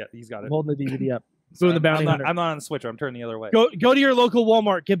 Yeah, he's got I'm it. holding the DVD up. Sorry, Boone the Bounty Hunter. I'm not on the switcher. I'm turning the other way. Go to your local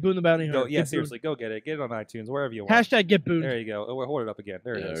Walmart. Get Boone the Bounty Hunter. Go, yeah, Get seriously, go get it. Get it on iTunes, wherever you Boone. want. Hashtag get Boone. There you go. Oh, hold it up again.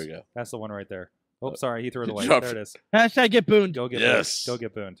 There it Yeah, is. there we go. That's the one right there. Oh, sorry, he threw it away. Drop There it. it is. Hashtag get Boone. Go get Yes. Booned. Go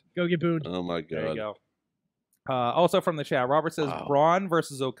get Booned. Go get Boone. Oh my god. There you go. Also from the chat, Robert says Wow. Braun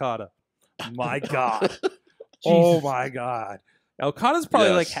versus Okada. My God. Oh my God. Okada's probably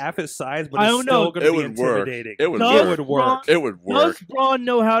Yes. like half his size, but I it's don't still know. going to It be would work. intimidating. It would Does It would work. Braun- It would Does work. Braun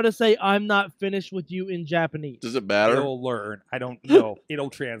know how to say "I'm not finished with you" in Japanese? Does it matter? He'll learn. I don't know.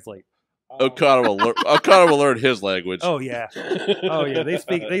 It'll translate. Okada will learn his language. Oh yeah. Oh yeah.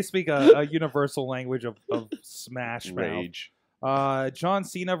 They speak a universal language of smash mouth. Rage. John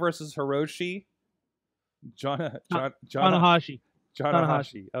Cena versus Hiroshi. Tanahashi.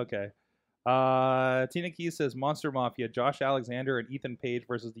 Tanahashi. Okay. Tina Keys says Monster Mafia, Josh Alexander and Ethan Page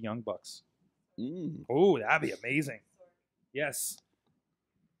versus the Young Bucks. Mm. Oh, that'd be amazing. Yes.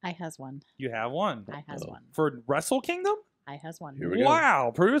 I has one. You have one. I has Oh. one. For Wrestle Kingdom? I has one. Here we go.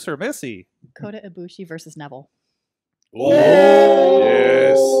 Wow. Producer Missy. Kota Ibushi versus Neville. Oh,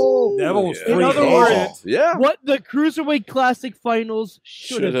 yes. Neville's Yeah. free In other agent. words- Yeah. What the Cruiserweight Classic Finals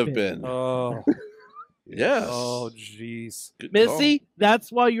Should have been. Oh. Yes. Oh, jeez. Good call. Missy,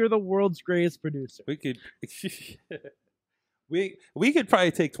 that's why you're the world's greatest producer. We could we could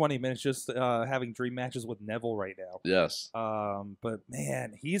probably take 20 minutes just having dream matches with Neville right now. Yes. But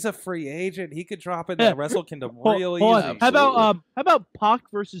man, he's a free agent. He could drop in that Wrestle Kingdom real Hold easy. on. How about Pac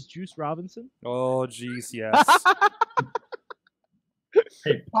versus Juice Robinson? Oh, jeez, yes.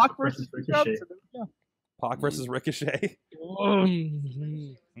 Hey, Pac versus Juice Ricochet. Robinson. Yeah. Pac versus Ricochet.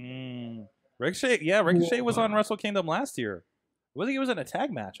 Mm. Ricochet, yeah, Ricochet was on Wrestle Kingdom last year. He was in a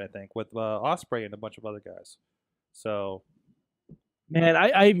tag match, I think, with Ospreay and a bunch of other guys. So, Man,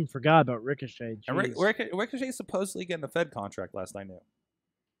 I even forgot about Ricochet. and Jeez. Ricochet's supposedly getting a Fed contract. Last I knew.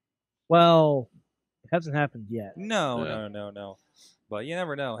 Well, it hasn't happened yet. No. But you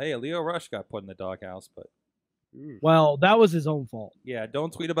never know. Hey, Leo Rush got put in the doghouse, but Well, that was his own fault. yeah,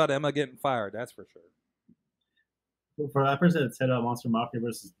 don't tweet about Emma getting fired. That's for sure. For that person that said Monster Mafia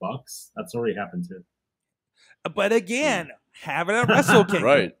versus Bucks, that's already happened too. But again, have it at Wrestle Kingdom,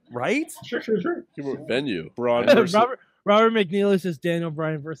 Right. Right? Sure. Venue. Braun versus Robert McNeely says Daniel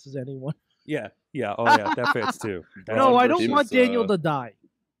Bryan versus anyone. Yeah. Oh yeah, that fits too. That's- No, I don't versus, want Daniel to die.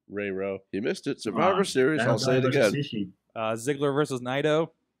 Ray Rowe. He missed it. Survivor Series. Daniel I'll say it Bryan again. versus Ishii. Ziggler versus Naito.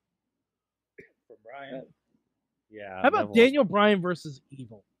 For Bryan. Yeah. How about Neville. Daniel Bryan versus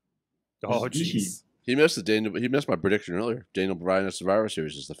Evil? Oh Ishii? jeez. He missed it. He missed my prediction earlier. Daniel Bryan at Survivor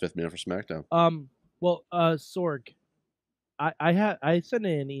Series is the 5th man for SmackDown. Well, Sorg, I sent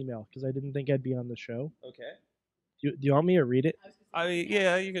in an email because I didn't think I'd be on the show. Okay. Do you want me to read it?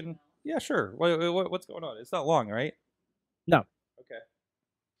 Yeah, you can. Yeah, sure. What's going on? It's not long, right? No. Okay.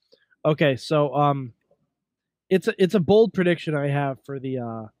 Okay, so it's a bold prediction I have for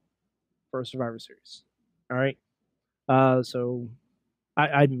the for Survivor Series. All right. So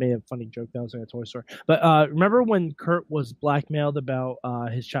I made a funny joke that I was in a toy store, but remember when Kurt was blackmailed about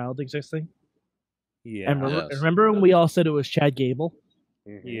his child existing? Yeah. And Yes. remember when we all said it was Chad Gable?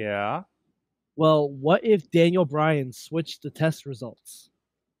 Yeah. Well, what if Daniel Bryan switched the test results?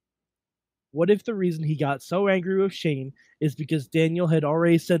 What if the reason he got so angry with Shane is because Daniel had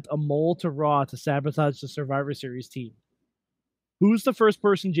already sent a mole to Raw to sabotage the Survivor Series team? Who's the first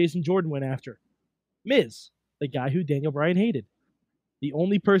person Jason Jordan went after? Miz, the guy who Daniel Bryan hated. The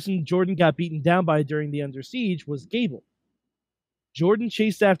only person Jordan got beaten down by during the Under Siege was Gable. Jordan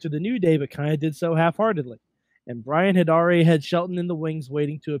chased after the New Day, but kind of did so half-heartedly. And Bryan had already had Shelton in the wings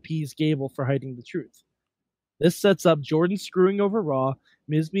waiting to appease Gable for hiding the truth. This sets up Jordan screwing over Raw,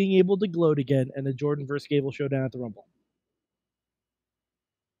 Miz being able to gloat again, and the Jordan vs. Gable showdown at the Rumble.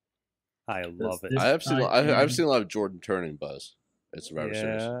 I love it. This I've seen guy I've seen a lot of Jordan turning buzz at Survivor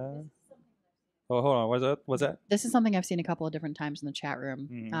Series. Yeah. Oh, hold on. What's that? This is something I've seen a couple of different times in the chat room.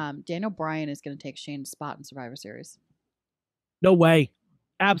 Mhm. Daniel Bryan is going to take Shane's spot in Survivor Series. No way.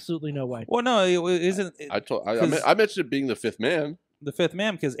 Absolutely no way. Well, no, it isn't. I mentioned it being the fifth man. The fifth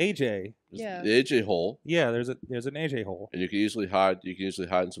man because AJ. Yeah. The AJ hole. Yeah, there's an AJ hole. And you can easily hide. You can easily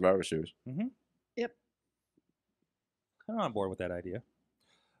hide in Survivor Series. Mm-hmm. Yep. I'm on board with that idea.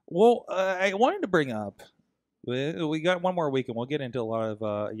 Well, I wanted to bring up. We got one more week, and we'll get into a lot of.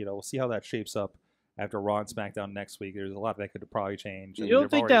 We'll see how that shapes up after Raw and SmackDown next week. There's a lot that could probably change. You don't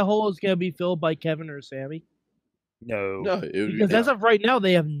think that hole is going to be filled by Kevin or Sammy? No, because as of right now,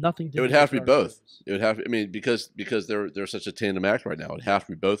 they have nothing to do. It would have to be both. It would have to. I mean, because they're such a tandem act right now. It'd have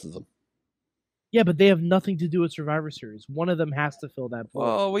to be both of them. Yeah, but they have nothing to do with Survivor Series. One of them has to fill that void.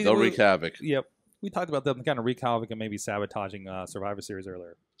 Well, they'll wreak havoc. Yep, we talked about them kind of wreak havoc and maybe sabotaging Survivor Series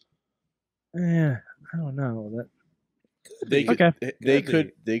earlier. Yeah, I don't know that.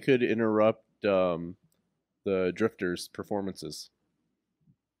 They could interrupt the Drifters' performances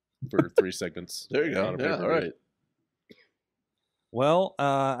for 3 seconds. There you go. Yeah, all right. Well,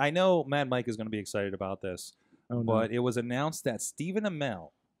 I know Mad Mike is going to be excited about this, but it was announced that Stephen Amell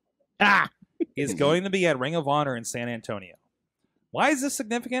is going to be at Ring of Honor in San Antonio. Why is this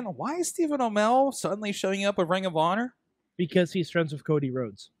significant? Why is Stephen Amell suddenly showing up at Ring of Honor? Because he's friends with Cody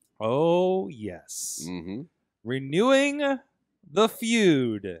Rhodes. Oh, yes. Mm-hmm. Renewing the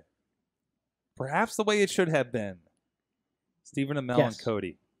feud. Perhaps the way it should have been. Stephen Amell and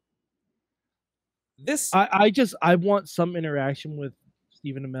Cody. I want some interaction with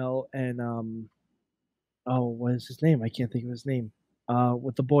Stephen Amell and what is his name? I can't think of his name.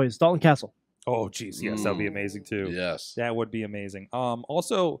 With the boys, Dalton Castle. Oh, geez, yes, that'd be amazing too. Yes, that would be amazing.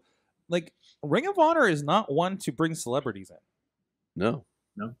 Also, like Ring of Honor is not one to bring celebrities in. No.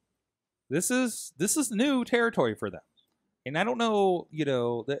 This is new territory for them, and I don't know.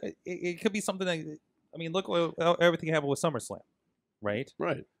 It could be something that. I mean, look what everything happened with SummerSlam. Right.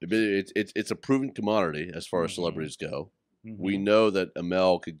 It's a proven commodity as far as celebrities go. Mm-hmm. We know that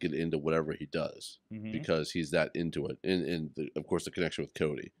Amell could get into whatever he does because he's that into it. And of course, the connection with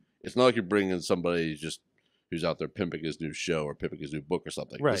Cody. It's not like you're bringing in somebody who's out there pimping his new show or pimping his new book or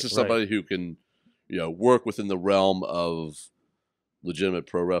something. This is somebody who can, work within the realm of legitimate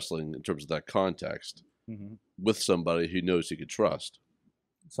pro wrestling in terms of that context with somebody who knows he could trust.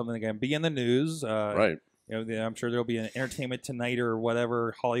 Something that can be in the news. Right. I'm sure there'll be an Entertainment Tonight or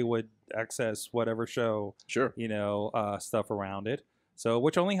whatever Hollywood Access, whatever show. Sure. Stuff around it. So,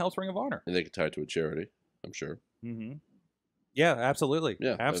 which only helps Ring of Honor. And they can tie it to a charity, I'm sure. Mm-hmm. Yeah, absolutely.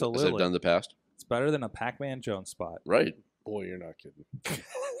 Yeah, absolutely. As they've done in the past. It's better than a Pac-Man Jones spot. Right. Boy, you're not kidding.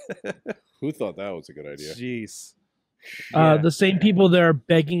 Who thought that was a good idea? Jeez. The same people that are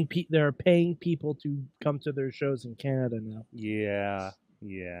they're paying people to come to their shows in Canada now. Yeah.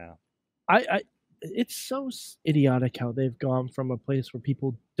 It's so idiotic how they've gone from a place where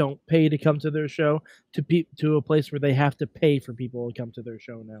people don't pay to come to their show to a place where they have to pay for people to come to their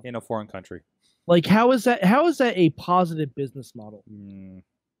show now in a foreign country. Like, how is that a positive business model?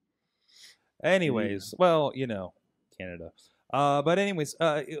 Anyways, well, Canada. But anyways,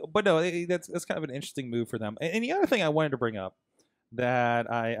 but no, that's kind of an interesting move for them. And the other thing I wanted to bring up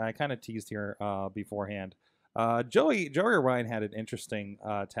that I kind of teased here beforehand, Joey Ryan had an interesting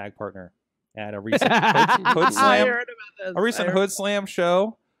tag partner at a recent Hood Slam, Hood Slam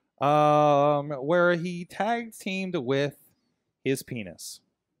show, where he tag teamed with his penis.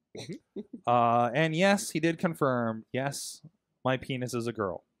 And yes, he did confirm. Yes, my penis is a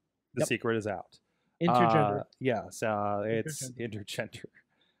girl. The secret is out. Intergender. Yes, it's intergender.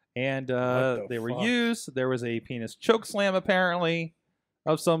 And they were used. There was a penis choke slam apparently,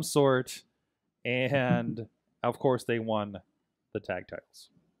 of some sort, and of course they won the tag titles.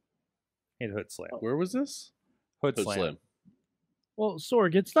 In Hood Slam. Where was this? Hood Slam. Well,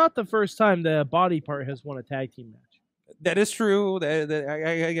 Sorg, it's not the first time the body part has won a tag team match. That is true.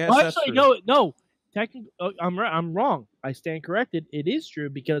 I guess. Well, that's actually, true. no. Technically, I'm wrong. I stand corrected. It is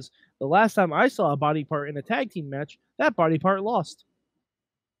true because the last time I saw a body part in a tag team match, that body part lost.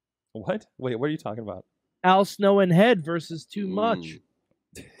 What? Wait, what are you talking about? Al Snow and Head versus Too Much.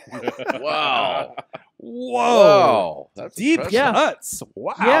 Wow. Whoa. That's deep cuts.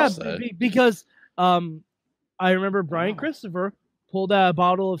 Wow. Yeah, because I remember Brian Christopher pulled out a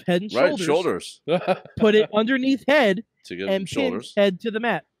bottle of Head and Shoulders. Put it underneath Head and pinned Head to the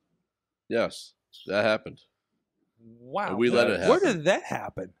mat. Yes, that happened. Wow. And we let it happen. Where did that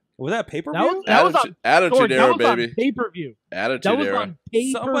happen? Was that pay-per-view? That was on Attitude Era, baby. Pay-per-view. Attitude Era.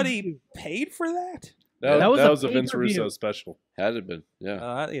 Somebody paid for that? That was a Vince Russo special. Had it been,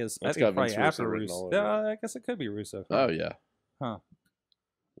 yeah. That's probably after Russo. I guess it could be Russo. Oh, yeah. Huh.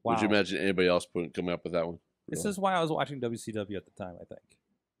 Wow. Would you imagine anybody else coming up with that one? This is why I was watching WCW at the time, I think.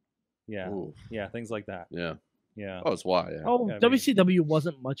 Yeah. Ooh. Yeah, things like that. Yeah. Yeah. Oh, that's why. Yeah. Oh, Yeah, I mean- WCW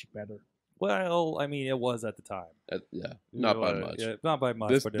wasn't much better. Well, I mean, it was at the time. Yeah. Not by much. Yeah, not by much.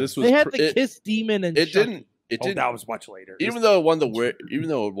 This but this They was had the it- Kiss Demon and It Chucky. didn't. It oh, didn't. that was much later. Even though it won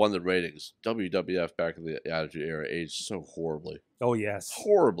the ratings, WWF back in the Attitude Era aged so horribly. Oh yes.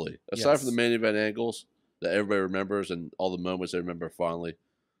 Horribly. Aside from Yes. the main event angles that everybody remembers and all the moments they remember fondly,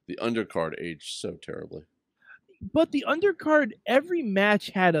 the undercard aged so terribly. But the undercard, every match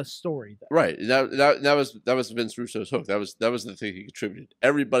had a story. Though. Right. And that was Vince Russo's hook. That was the thing he contributed.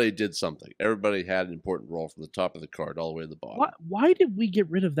 Everybody did something. Everybody had an important role from the top of the card all the way to the bottom. Why did we get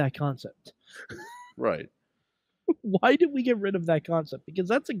rid of that concept? Right. Why did we get rid of that concept? Because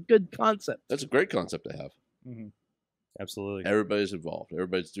that's a good concept. That's a great concept to have. Mm-hmm. Absolutely. Everybody's involved.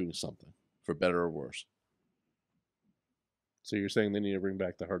 Everybody's doing something, for better or worse. So you're saying they need to bring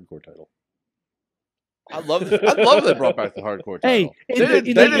back the hardcore title? I love they brought back the hardcore Hey, title. in They the- did,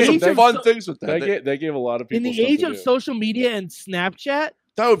 in they the did some age of fun so- things with that. They gave a lot of people In the stuff age to of do. social media and Snapchat,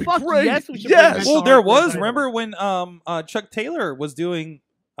 That would be fuck great. yes, we should bring Yes. back Well, the there hardcore was. title. Remember when Chuck Taylor was doing?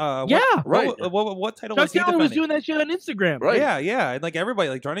 Yeah. Right. What title Chuck was he Taylor was defending? doing that shit on Instagram. Right. Yeah, yeah. And like everybody,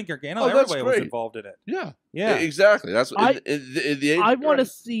 like Johnny Gargano, Oh, that's everybody was great. involved in it. Yeah. Yeah. Exactly. That's I- in the age. I want to right.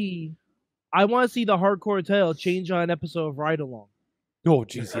 see. I want to see the hardcore title change on an episode of Ride Along. Oh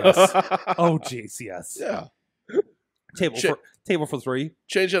jeez, yes. Oh jeez, yes. Yeah. Table for three.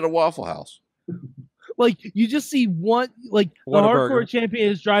 Change at a Waffle House. Like you just see one, like the Whataburger. hardcore champion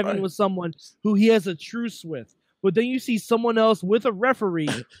is driving Right. with someone who he has a truce with, but then you see someone else with a referee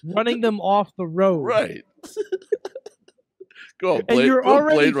running them off the road. Right. Go on, And Blade, you're go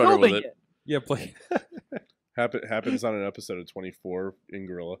already Blade Runner filming with it. it. Yeah, play. Happens on an episode of 24 in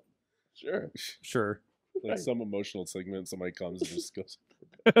Gorilla. Sure. Sure. Like some emotional segment, somebody comes and just goes.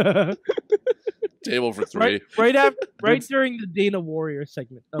 Table for three. right during the Dana Warrior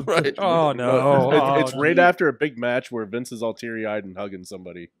segment. Of Right. Oh no. It's right after a big match where Vince is all teary eyed and hugging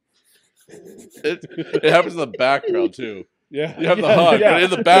somebody. It happens in the background too. Yeah, You have the hug, but in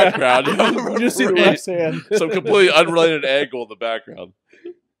the background, you have the you just see the referee. ref's hand. Some completely unrelated angle in the background.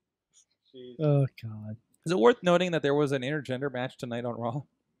 Oh God. Is it worth noting that there was an intergender match tonight on Raw?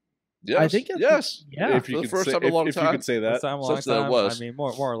 Yes. I think that's- yes. Yeah. If you For the could first say, time in a long if you time. could say that, First time in a long Such that it time. was. I mean,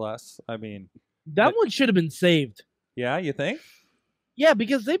 more or less. I mean, That one should have been saved. yeah, you think? Yeah,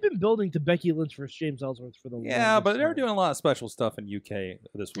 because they've been building to Becky Lynch versus James Ellsworth for the Yeah, longest but they're time. doing a lot of special stuff in UK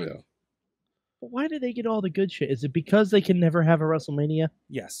this week. Yeah. But why do they get all the good shit? Is it because they can never have a WrestleMania?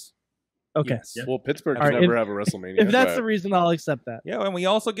 Yes. Okay. Yes. well, Pittsburgh All can right, never have a WrestleMania. If that's Right. the reason, I'll accept that. Yeah, and we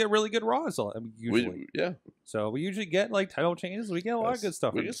also get really good Raws usually. Yeah. So we usually get like title changes. We get a lot of good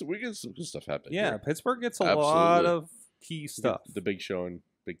stuff. We get some good stuff happening. Yeah, here. Pittsburgh gets a lot Absolutely. of key stuff. The Big Show and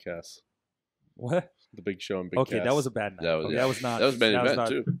Big Cass. What? The Big Show and Big Okay, Cass. that was a bad night. That was, Okay, yeah. that was not. That was main event not,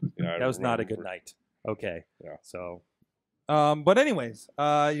 too. Yeah, I That was not a remember. good night. Okay. Yeah. So, but anyways,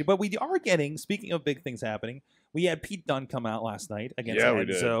 but we are getting. Speaking of big things happening, we had Pete Dunne come out last night against Yeah, we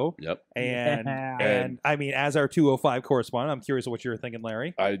did. Enzo, Yep. and Yeah. and I mean, as our 205 correspondent, I'm curious what you were thinking,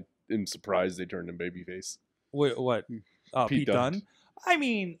 Larry. I am surprised they turned him babyface. What? Pete Dunne. Dunne. I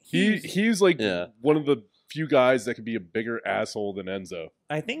mean, He's like Yeah. one of the few guys that could be a bigger asshole than Enzo.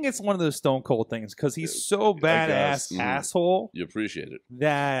 I think it's one of those Stone Cold things because he's so badass guess. asshole You appreciate it.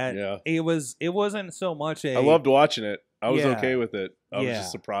 that Yeah. it wasn't so much a. I loved watching it. I was Yeah. okay with it. I was Yeah.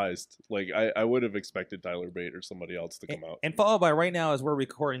 just surprised. Like I would have expected Tyler Bate or somebody else to come out. And followed by right now, as we're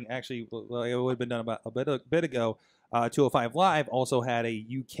recording, actually, well, it would have been done about a bit ago. 205 Live also had a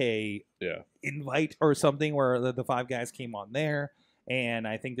UK Yeah. invite or something where the five guys came on there, and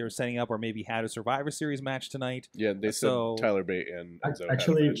I think they were setting up or maybe had a Survivor Series match tonight. Yeah, they So- said Tyler Bate and Enzo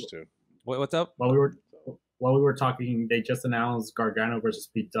Actually- had a match too. What's up? While we were talking, they just announced Gargano versus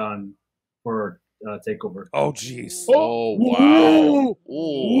Pete Dunne for Takeover. Oh, jeez. Oh, wow.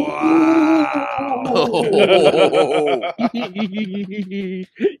 Oh, wow.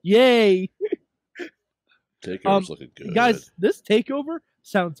 Yay. Takeover's looking good. Guys, this takeover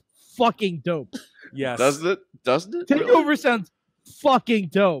sounds fucking dope. Yes. Doesn't it? Doesn't it? Takeover sounds fucking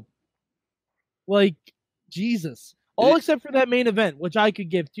dope. Like, Jesus. All except for that main event, which I could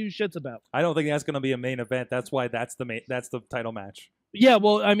give two shits about. I don't think that's going to be a main event. That's why that's the title match. Yeah,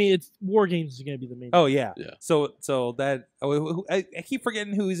 well, I mean, it's War Games is going to be the main Oh yeah. Yeah. So that I keep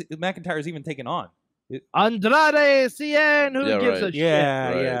forgetting who McIntyre's even taking on. Andrade Cien, who Yeah, gives right. a Yeah,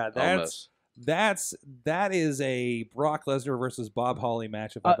 Right. yeah. Almost. That is a Brock Lesnar versus Bob Holly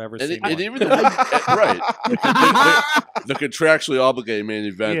match if I've ever And, seen and one. even the right, the contractually obligated main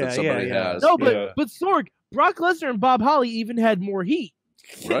event Yeah, that somebody yeah. has. No, but Yeah. but Sorg, Brock Lesnar and Bob Holly even had more heat.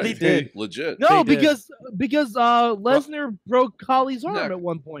 Right. They did. Legit. No, They did. because Lesnar broke Holly's arm Neck. at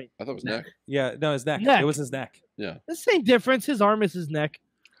one point. I thought it was neck. Yeah, no, his neck. Neck. It was his neck. Yeah. The same difference. His arm is his neck.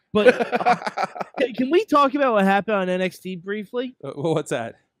 But can we talk about what happened on NXT briefly? What's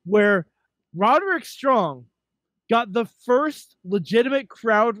that? Where Roderick Strong got the first legitimate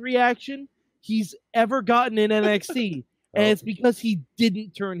crowd reaction he's ever gotten in NXT, and it's because he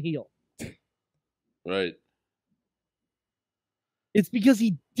didn't turn heel. Right. It's because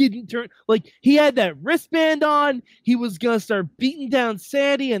he didn't turn. Like, he had that wristband on. He was going to start beating down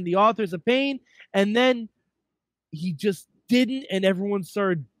Sandy and the Authors of Pain, and then he just didn't, and everyone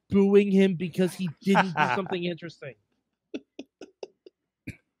started booing him because he didn't do something interesting.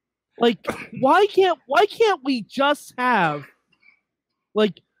 Like, why can't we just have,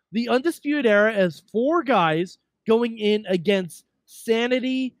 like, the Undisputed Era as 4 guys going in against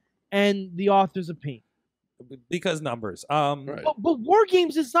Sanity and the Authors of Pain? Because numbers. Right. But War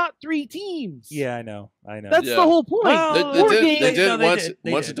Games is not 3 teams. Yeah, I know. That's Yeah. the whole point. Well, They War did, Games- they did No, they once. did.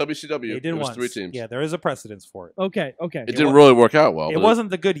 They Once did. at WCW, They did it was once. 3 teams. Yeah, there is a precedence for it. Okay. It didn't really work out well. It but wasn't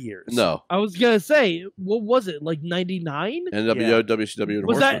the good years. No. I was gonna say, what was it, like 99? NWO, Yeah. WCW, and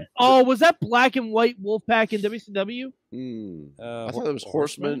Was Horsemen. was that Black and White Wolfpack in WCW? I thought it was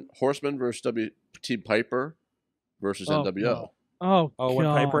Horsemen versus Team Piper versus NWO. Oh, when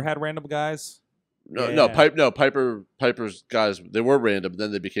God. Piper had random guys. No, Yeah. Piper's guys, they were random, but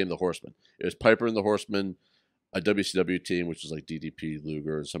then they became the Horsemen. It was Piper and the Horsemen, a WCW team, which was like DDP,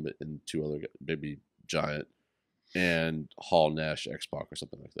 Luger, and 2 other guys, maybe Giant, and Hall, Nash, X-Pac, or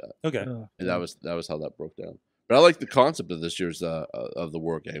something like that. Okay. And that was how that broke down. But I like the concept of this year's of the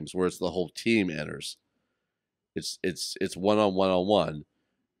War Games, where it's the whole team enters. It's one-on-one,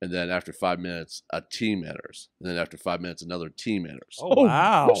 and then after 5 minutes, a team enters, and then after 5 minutes, another team enters. Oh,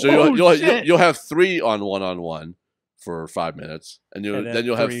 wow. So shit. you'll have 3 on one for 5 minutes, and then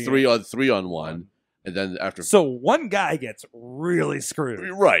you'll have 3 on 3-on-1, and then after So one guy gets really screwed.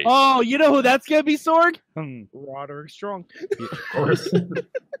 right. Oh, you know who that's gonna be, Sorg? Hmm. Roderick Strong. Of course.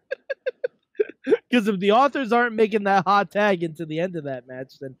 Because if the Authors aren't making that hot tag into the end of that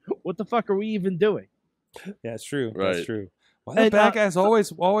match, then what the fuck are we even doing? Yeah, it's true. Right. That's true. Why the And, bad guys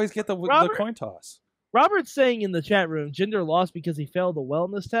always get the Robert- coin toss? Robert's saying in the chat room, Jinder lost because he failed the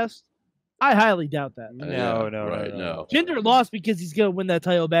wellness test. I highly doubt that. No. No. Jinder lost because he's gonna win that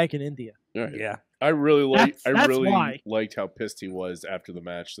title back in India. Right. Yeah. I really That's why. liked how pissed he was after the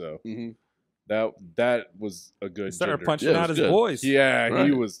match, though. Mm-hmm. That was a good. He started Jinder. punching Yeah, it out was his good. boys. Yeah, he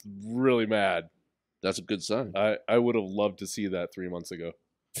Right. was really mad. That's a good sign. I would have loved to see that 3 months ago,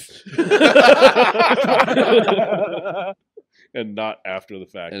 and not after the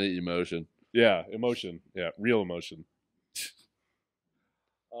fact. Any emotion. Yeah, emotion. Yeah, real emotion.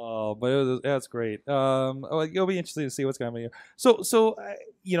 Oh, but that's great. It'll be interesting to see what's going to happen here. So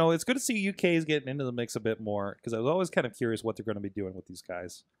it's good to see UK is getting into the mix a bit more, because I was always kind of curious what they're going to be doing with these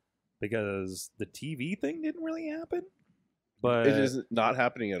guys, because the TV thing didn't really happen. But It is not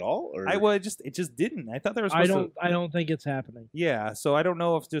happening at all. Or it just didn't. I thought there was. I don't think it's happening. Yeah, so I don't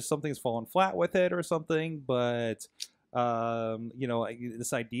know if just something's fallen flat with it or something, but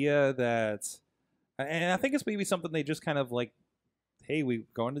this idea that, and I think it's maybe something they just kind of like, hey, we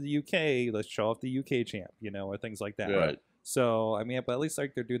going to the UK, let's show off the UK champ, or things like that. Right. So I mean, but at least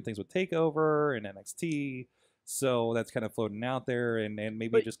like they're doing things with Takeover and NXT, so that's kind of floating out there, and maybe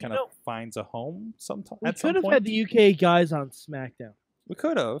But, it just kind of finds a home sometime. We At some could have point. had the UK guys on SmackDown. We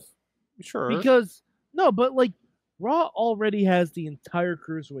could have, sure, Because but like Raw already has the entire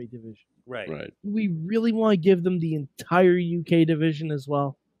Cruiserweight division. right. Right. We really want to give them the entire UK division as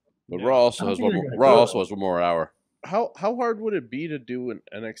well. But Yeah. Raw also I has think one they're more. gonna Raw do also has one more hour. how hard would it be to do an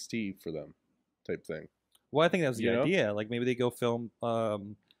NXT for them type thing? Well, I think that was the You know? idea. Like maybe they go film a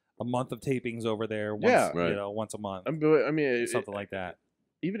month of tapings over there once, Yeah. Right. once a month, I mean, something like that.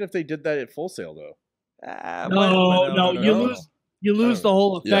 even if they did that at Full Sail, though. No, you lose the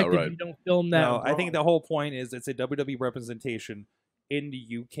whole Yeah, effect right. if you don't film that. No, on I think Raw. the whole point is it's a WWE representation in the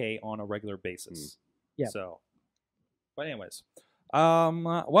UK on a regular basis. Yeah. So, but anyways,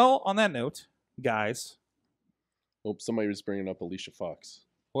 well, on that note, guys, Oh, somebody was bringing up Alicia Fox.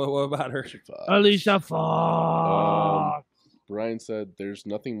 what about her? Alicia Fox. Brian said, "There's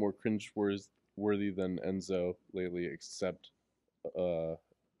nothing more cringe-worthy than Enzo lately, except for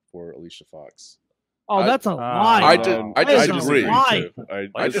Alicia Fox." Oh, that's a lie. I bro. I That is a disagree. lie. I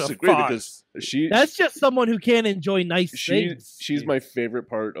Alicia disagree Fox. because That's just someone who can't enjoy nice things. she's my favorite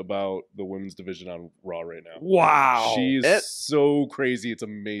part about the women's division on Raw right now. Wow. She's And- so crazy. It's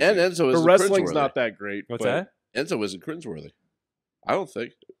amazing. and Enzo Her isn't wrestling's cringeworthy. not that great. What's but that? Enzo isn't cringeworthy. I don't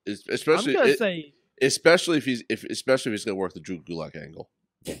think, I'm especially gonna say especially if he's going to work the Drew Gulak angle.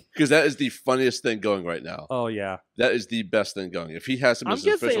 Because that is the funniest thing going right now. Oh yeah, That is the best thing going. If he has him I'm as an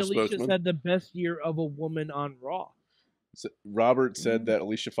gonna say official Alicia's spokesman, had the best year of a woman on Raw. So Robert said that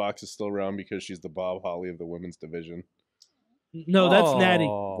Alicia Fox is still around because she's the Bob Holly of the women's division. No, that's Natty.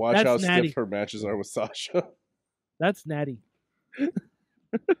 Oh. Watch That's how Natty. stiff her matches are with Sasha. That's Natty.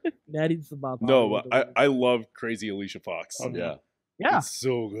 Natty's the Bob. No, Holly of but the I love crazy Alicia Fox. oh, yeah. yeah. It's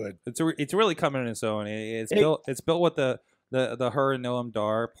so good. It's really coming in its own. It's built with the her and Noam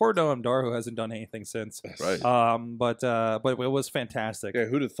Dar. Poor Noam Dar, who hasn't done anything since. Right. But it was fantastic. Yeah,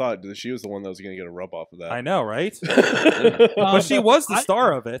 who'd have thought that she was the one that was going to get a rub off of that? I know, right? Yeah. But she was the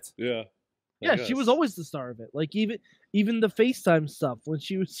star of it. Yeah. Yeah, she was always the star of it. Like even the FaceTime stuff when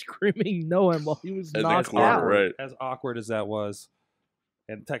she was screaming Noam while he was In the knocked corner, out. right. As awkward as that was,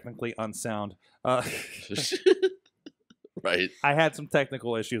 and technically unsound. Right. I had some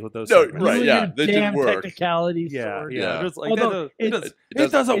technical issues with those. No, segments. right, You yeah, and they your didn't damn work. Technicalities. Yeah, Sorg. yeah. Yeah. Just like, Although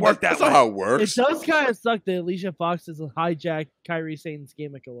it doesn't work that That's way. not how it It works. does kind of suck that Alicia Fox has hijacked Kairi Sane's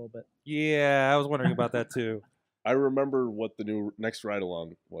gimmick a little bit. Yeah, I was wondering about that too. I remember what the new next ride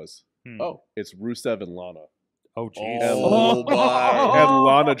along was. Oh. It's Rusev and Lana. Oh, jeez. Oh, my. And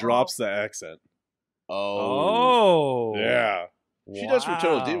Lana drops the accent. Oh. Yeah. She does for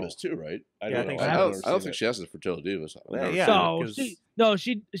Total Wow. Divas too, right? I Yeah, I don't think know. she I I've don't, never seen think it. she has it for Total Divas. I've never Yeah. seen it. No,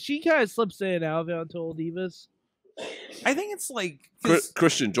 she kind of slips in and out of it on Total Divas. I think it's like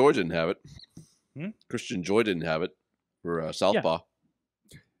Christian Joy didn't have it. Hmm? Christian Joy didn't have it for Southpaw.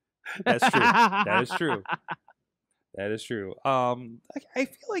 that's true. That is true. That is true. I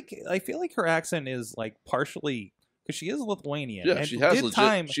feel like her accent is like partially because she is Lithuanian. Yeah, and she has did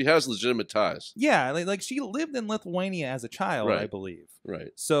time. she has legitimate ties. Yeah, like she lived in Lithuania as a child, I Right. believe.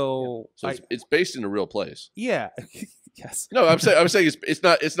 Right. So, So it's based in a real place. yeah, yes. No, I'm saying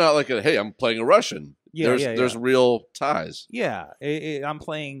it's not like a hey, I'm playing a Russian. Yeah, there's real ties. Yeah, I'm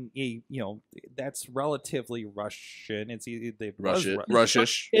playing that's relatively Russian. It's either they Rushish.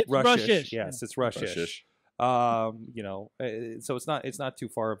 It's Rushish. Rushish. Yes, it's Rushish. Rushish. So it's not too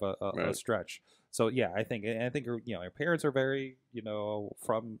far of a Right. stretch. So yeah, I think her her parents are very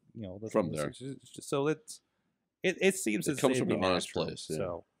from From there. So it seems It comes it'd from be an honest natural. place, yeah.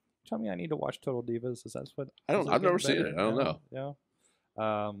 So tell me, I need to watch Total Divas. Is that what? I've never seen it. I don't know. Yeah.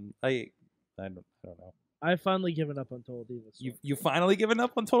 I don't know. I've finally given up on Total Divas. You finally given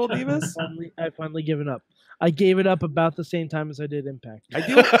up on Total Divas? I finally given up. I gave it up about the same time as I did Impact. I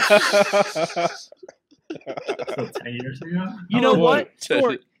do. So 10 years ago? You know what? Ted-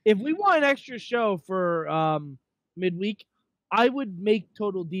 Sorg, if we want an extra show for midweek, I would make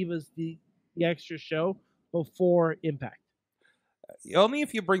Total Divas the extra show before Impact. Only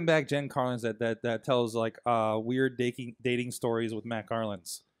if you bring back Jen Carlins that tells like weird dating stories with Matt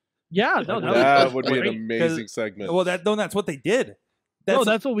Carlins. Yeah, no, That would be an great. amazing segment. Well, that's what they did.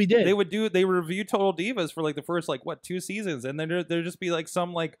 That's what we did. They review Total Divas for like the first 2 seasons, and then there'd just be like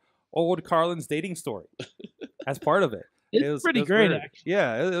some old Carlins dating story as part of it. It's pretty great, weird. actually.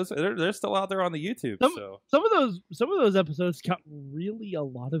 Yeah, they're still out there on the YouTube. Some of those episodes got really a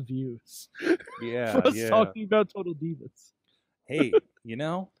lot of views. Yeah, for us yeah. talking about Total Divas. Hey,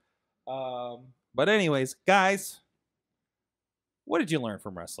 but anyways, guys, what did you learn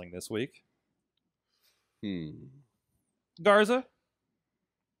from wrestling this week? Garza?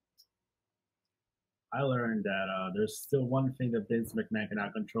 I learned that there's still one thing that Vince McMahon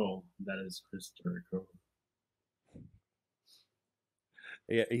cannot control. That is Chris Jericho.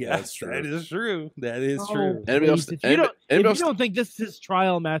 Yeah, That's true. that is true. That is Oh, true. Anybody else? please, if you Anybody else? don't think this is his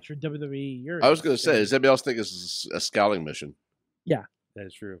trial match for WWE, you're I was going to say, does anybody else think this is a scouting mission? That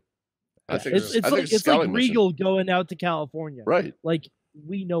is true. I think it's I think like it's a scouting mission. Regal going out to California. Right. Like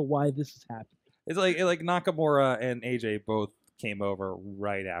we know why this is happening. It's like Nakamura and AJ both came over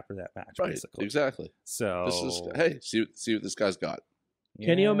right after that match, Right. basically. Exactly. So This is hey, see what this guy's got.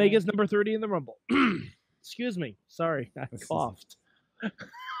 Kenny yeah. Omega's number 30 in the Rumble. Excuse me. Sorry, I coughed.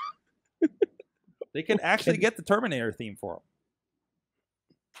 They could actually get the Terminator theme for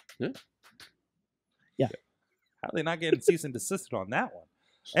him. Yeah. How are they not getting cease and desisted on that one?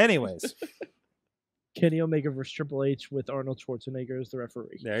 Anyways, Kenny Omega versus Triple H with Arnold Schwarzenegger as the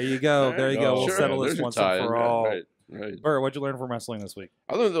referee. there you go. There you go. We'll Sure, settle there's this your once and tie-in. for all. Right. Bert, what'd you learn from wrestling this week?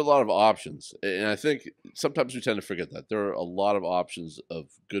 I learned there are a lot of options, and I think sometimes we tend to forget that there are a lot of options of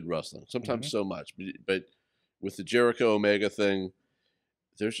good wrestling. Sometimes so much, but with the Jericho Omega thing,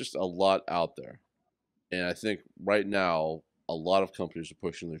 there's just a lot out there, and I think right now a lot of companies are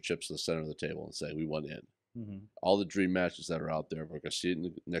pushing their chips to the center of the table and saying we want in. Mm-hmm. All the dream matches that are out there, we're going to see it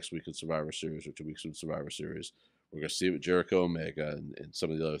next week in Survivor Series or 2 weeks in Survivor Series. We're going to see it with Jericho Omega and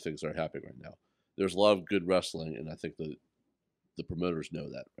some of the other things that are happening right now. There's a lot of good wrestling, and I think that the promoters know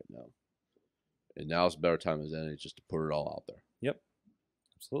that right now. And now's a better time than any just to put it all out there. Yep.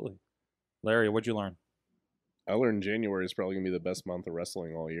 Absolutely. Larry, what'd you learn? I learned January is probably gonna be the best month of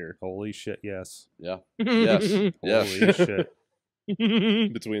wrestling all year. Holy shit, yes. Yeah. Yes. Yes. Holy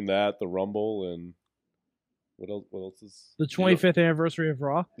shit. Between that, the Rumble, and what else? What else is The 25th anniversary of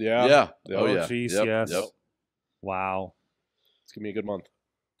Raw. Yeah. Yeah. Oh, yeah. jeez, Yep, yes. yep. Wow. It's gonna be a good month.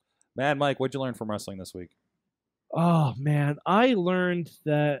 Mad Mike, what'd you learn from wrestling this week? Oh man, I learned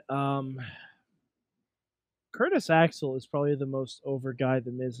that Curtis Axel is probably the most over guy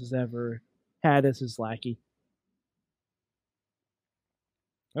the Miz has ever had as his lackey.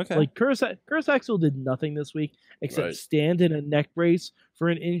 Okay. Like Curtis Axel did nothing this week except Right. stand in a neck brace for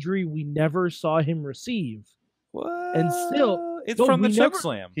an injury we never saw him receive. What? And still, it's but from the we choke never-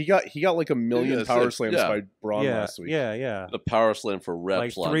 slam. He got like a million Yeah, power six, slams yeah. by Braun Yeah, last week. yeah. The power slam for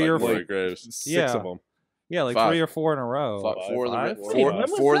reps Like line three by or Corey four- Graves. Six Yeah. of them. Yeah, like Five. 3 or 4 in a row. Four in the Five? ring, Wait, when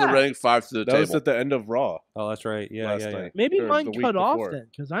was four in the that? ring, 5 to the That table. was at the end of Raw. Oh, that's right. Yeah, last yeah. night. Maybe Or mine the week cut off before. then,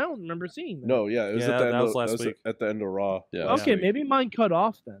 because I don't remember seeing that. No, yeah, it was Yeah, at the end that was of last that week. at the end of Raw. Yeah. last Okay, week. maybe mine cut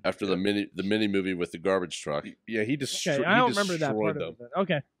off then. After the mini movie with the garbage truck. Yeah, he destroyed. Okay, I don't remember that part of it. Then.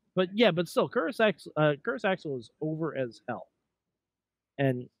 Okay, but still, Curtis Axel is over as hell,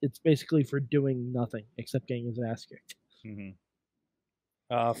 and it's basically for doing nothing except getting his ass kicked. Mm-hmm.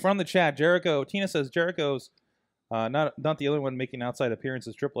 From the chat, Jericho. Tina says Jericho's not the only one making outside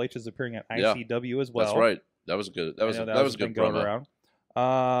appearances. Triple H is appearing at Yeah. ICW as well. That's right. That was good. That was I know that was a been good going promo.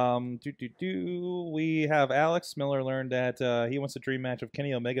 around. We have Alex Miller learned that he wants a dream match of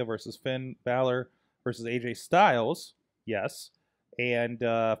Kenny Omega versus Finn Balor versus AJ Styles. Yes. And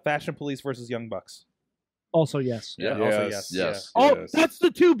Fashion Police versus Young Bucks. Also, yes. Yeah. Also Yes. yes. Oh, Yes. that's the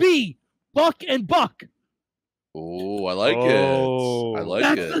 2B. Buck and Buck. Oh, I like Oh. it. I like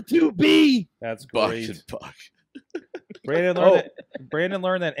That's it. the 2B. That's Buck great. and Buck. Brandon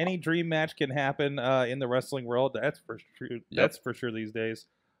learned that any dream match can happen in the wrestling world. That's for sure. That's for sure these days.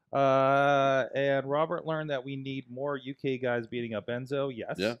 And Robert learned that we need more UK guys beating up Enzo.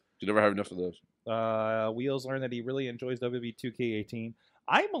 Yes. Yeah. You never have enough of those. Wheels learned that he really enjoys WWE 2K18.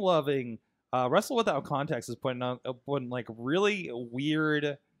 I'm loving Wrestle Without Context is putting like really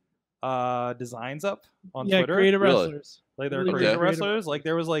weird designs up on Yeah, Twitter. creative Really? wrestlers. Like they're Really creative creative wrestlers. Like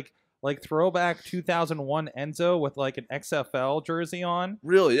there was like throwback 2001 Enzo with like an XFL jersey on.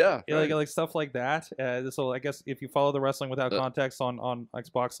 Really? Yeah. Yeah, like stuff like that. So I guess if you follow the Wrestling Without Context on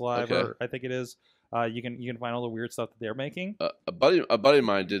Xbox Live, Okay. or I think it is, you can find all the weird stuff that they're making. A buddy of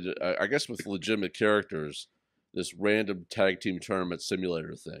mine did, I guess, with legitimate characters, this random tag team tournament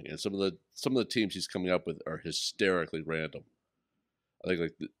simulator thing, and some of the teams he's coming up with are hysterically random. I think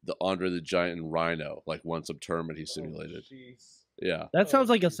like the Andre the Giant and Rhino, like won some tournament he simulated. Yeah, That sounds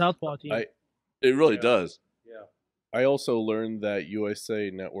like a Southpaw team. it really does. Yeah. I also learned that USA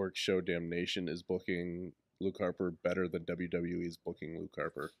Network Show Damnation is booking Luke Harper better than WWE is booking Luke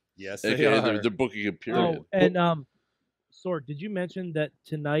Harper. Yes, they AKA are. they're booking a period. Oh, and Sorg, did you mention that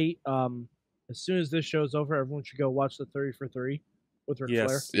tonight, as soon as this show's over, everyone should go watch the 30 for 3 with Ric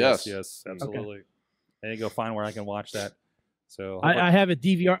Flair? Yes, absolutely. I need to go find where I can watch that. So I have a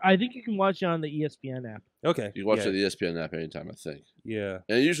DVR. I think you can watch it on the ESPN app. okay. You can watch yeah. it on the ESPN app anytime, I think. Yeah.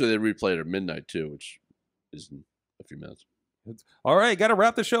 And usually they replay it at midnight too, which is in a few minutes. All right, got to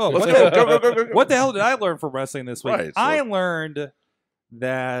wrap the show up. Let's What go. the, Go. what the hell did I learn from wrestling this week? Right, so- I learned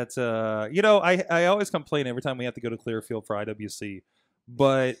that I always complain every time we have to go to Clearfield for IWC,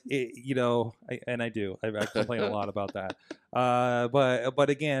 but I do. I complain a lot about that. But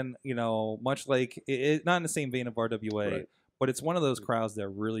again, much like it, not in the same vein of RWA, Right. but it's one of those crowds that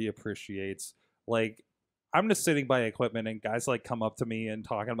really appreciates. Like, I'm just sitting by equipment and guys like come up to me and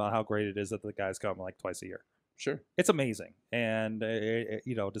talking about how great it is that the guys come like twice a year. Sure. It's amazing, and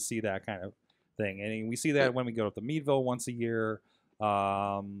to see that kind of thing, and we see that when we go up to Meadville once a year,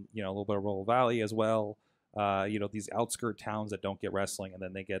 a little bit of Roll Valley as well. These outskirt towns that don't get wrestling, and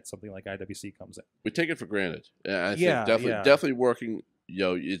then they get something like IWC comes in. We take it for granted. And I think Yeah, definitely working.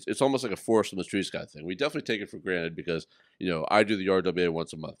 It's almost like a force on the streets kind of thing. We definitely take it for granted because I do the RWA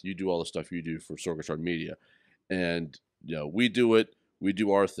once a month. You do all the stuff you do for Sorgatron Media, and we do it. We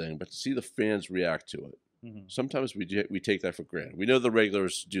do our thing, but to see the fans react to it, sometimes we take that for granted. We know the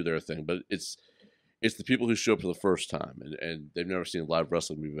regulars do their thing, but it's the people who show up for the first time and they've never seen a live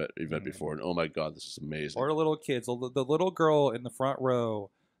wrestling event before, and oh my god, this is amazing. Or the little kids, the little girl in the front row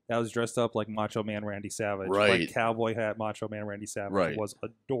that was dressed up like Macho Man Randy Savage, Right. like cowboy hat Macho Man Randy Savage, Right. was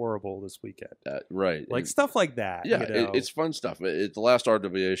adorable this weekend. Right. Like And- stuff like that. Yeah, it's fun stuff. At the last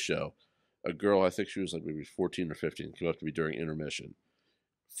RWA show, a girl, I think she was like maybe 14 or 15, came up to me during intermission.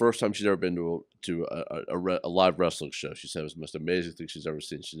 first time she'd ever been to a live wrestling show. She said it was the most amazing thing she's ever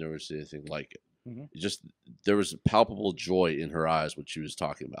seen. She's never seen anything like it. There was a palpable joy in her eyes when she was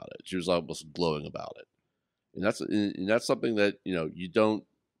talking about it. She was almost glowing about it, and that's something that you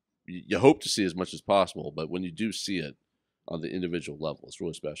hope to see as much as possible. But when you do see it on the individual level, it's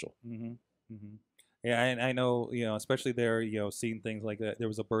really special. Yeah, and I know, especially there, seeing things like that. There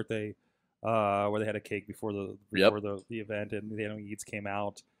was a birthday where they had a cake before the event, and Daniel Yates came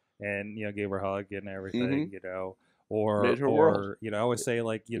out and gave her a hug and everything, or made her world. I always say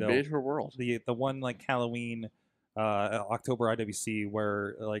like made her world. The one like Halloween, October IWC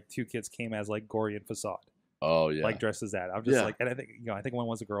where like two kids came as like Gory and Facade. Oh yeah, like dressed as that. I'm just like, and I think one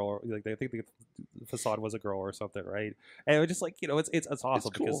was a girl, or like I think the Facade was a girl or something, right? And it was just like it's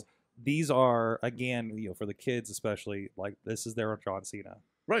awesome cool. because these are again for the kids especially, like this is their John Cena.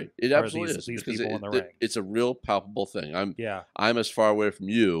 Right, it absolutely is. These people in the ring. It's a real palpable thing. I'm as far away from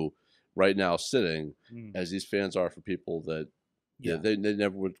you right now sitting as these fans are for people that they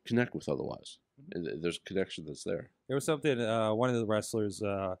never would connect with otherwise. And there's a connection that's there. There was something one of the wrestlers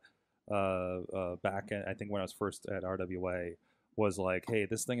back I think when I was first at RWA was like, hey,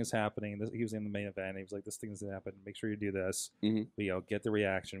 this thing is happening. He was in the main event. He was like, this thing is happening. Make sure you do this. But, get the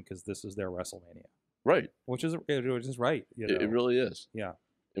reaction because this is their WrestleMania. Right. Which is right. It really is. Yeah.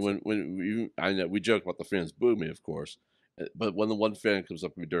 And I know we joke about the fans boo me, of course, but when the one fan comes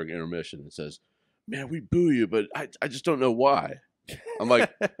up to me during intermission and says, "Man, we boo you, but I just don't know why," I'm like,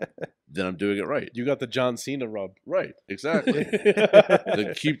 then I'm doing it right. You got the John Cena rub. Right, exactly.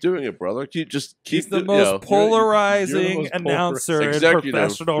 Then keep doing it, brother. He's the most polarizing announcer in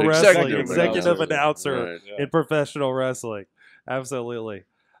professional wrestling. Executive announcer in professional wrestling. Absolutely.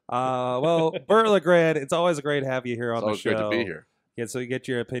 Well, Burt LeGrand, it's always great to have you here on the show. It's always great to be here. So you get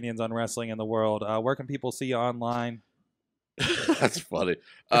your opinions on wrestling in the world. Where can people see you online? That's funny.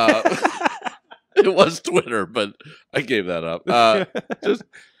 It was Twitter, but I gave that up. Just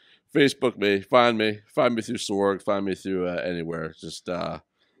Facebook me, find me through Sorg, find me through anywhere. Just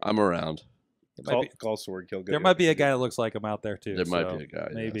I'm around. Call Sorg. There might be a guy that looks like him out there too. There might be a guy.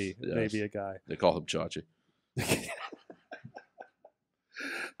 Maybe a guy. They call him Chachi.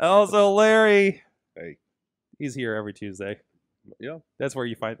 Also, Larry. Hey, he's here every Tuesday. Yeah, that's where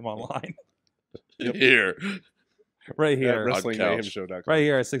you find him online. Here. Right here. WrestlingMayhemShow.com. Right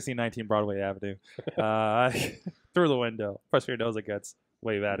here at 1619 Broadway Avenue. Through the window. Press your nose, it gets.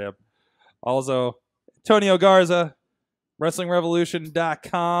 Wave at him. Also, Tonio Garza,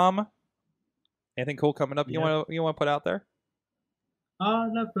 WrestlingRevolution.com. Anything cool coming up you want to put out there?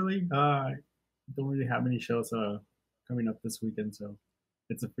 Not really. I don't really have any shows coming up this weekend, so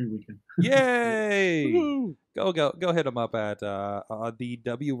it's a free weekend. Yay! Go hit him up at the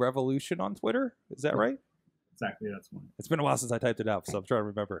W Revolution on Twitter. Is that right? Exactly, that's one. It's been a while since I typed it out, so I'm trying to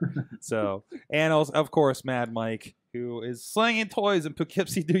remember. And also, of course, Mad Mike, who is slinging toys in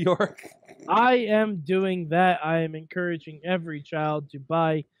Poughkeepsie, New York. I am doing that. I am encouraging every child to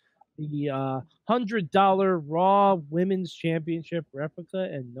buy the $100 Raw Women's Championship replica,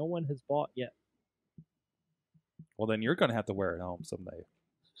 and no one has bought yet. Well, then you're going to have to wear it home someday.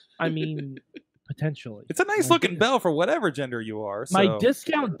 I mean, potentially. It's a nice looking bell for whatever gender you are. So. My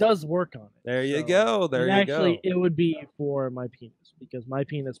discount does work on it. There you go. Actually, it would be for my penis, because my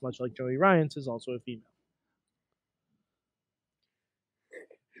penis, much like Joey Ryan's, is also a female.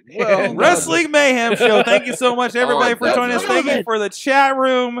 Well, Wrestling Mayhem Show. Thank you so much, everybody, for joining us. Thank you for the chat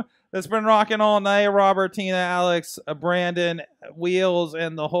room that's been rocking all night. Robert, Tina, Alex, Brandon, Wheels,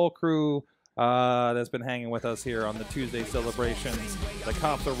 and the whole crew that's been hanging with us here on the Tuesday celebrations. The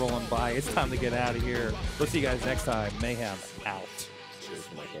cops are rolling by. It's time to get out of here. We'll see you guys next time. Mayhem out.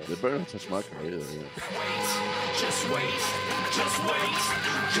 They better not touch my car either. Just wait. Just wait.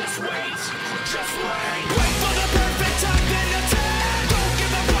 Just wait. Just wait. Wait for the perfect time, then attack. Don't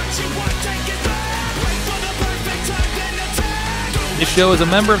give up what you want, take it back. Wait for the perfect time, then attack. This show is a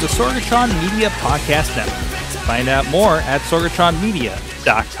member of the Sorgatron Media Podcast Network. Find out more at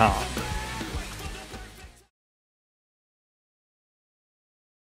sorgatronmedia.com.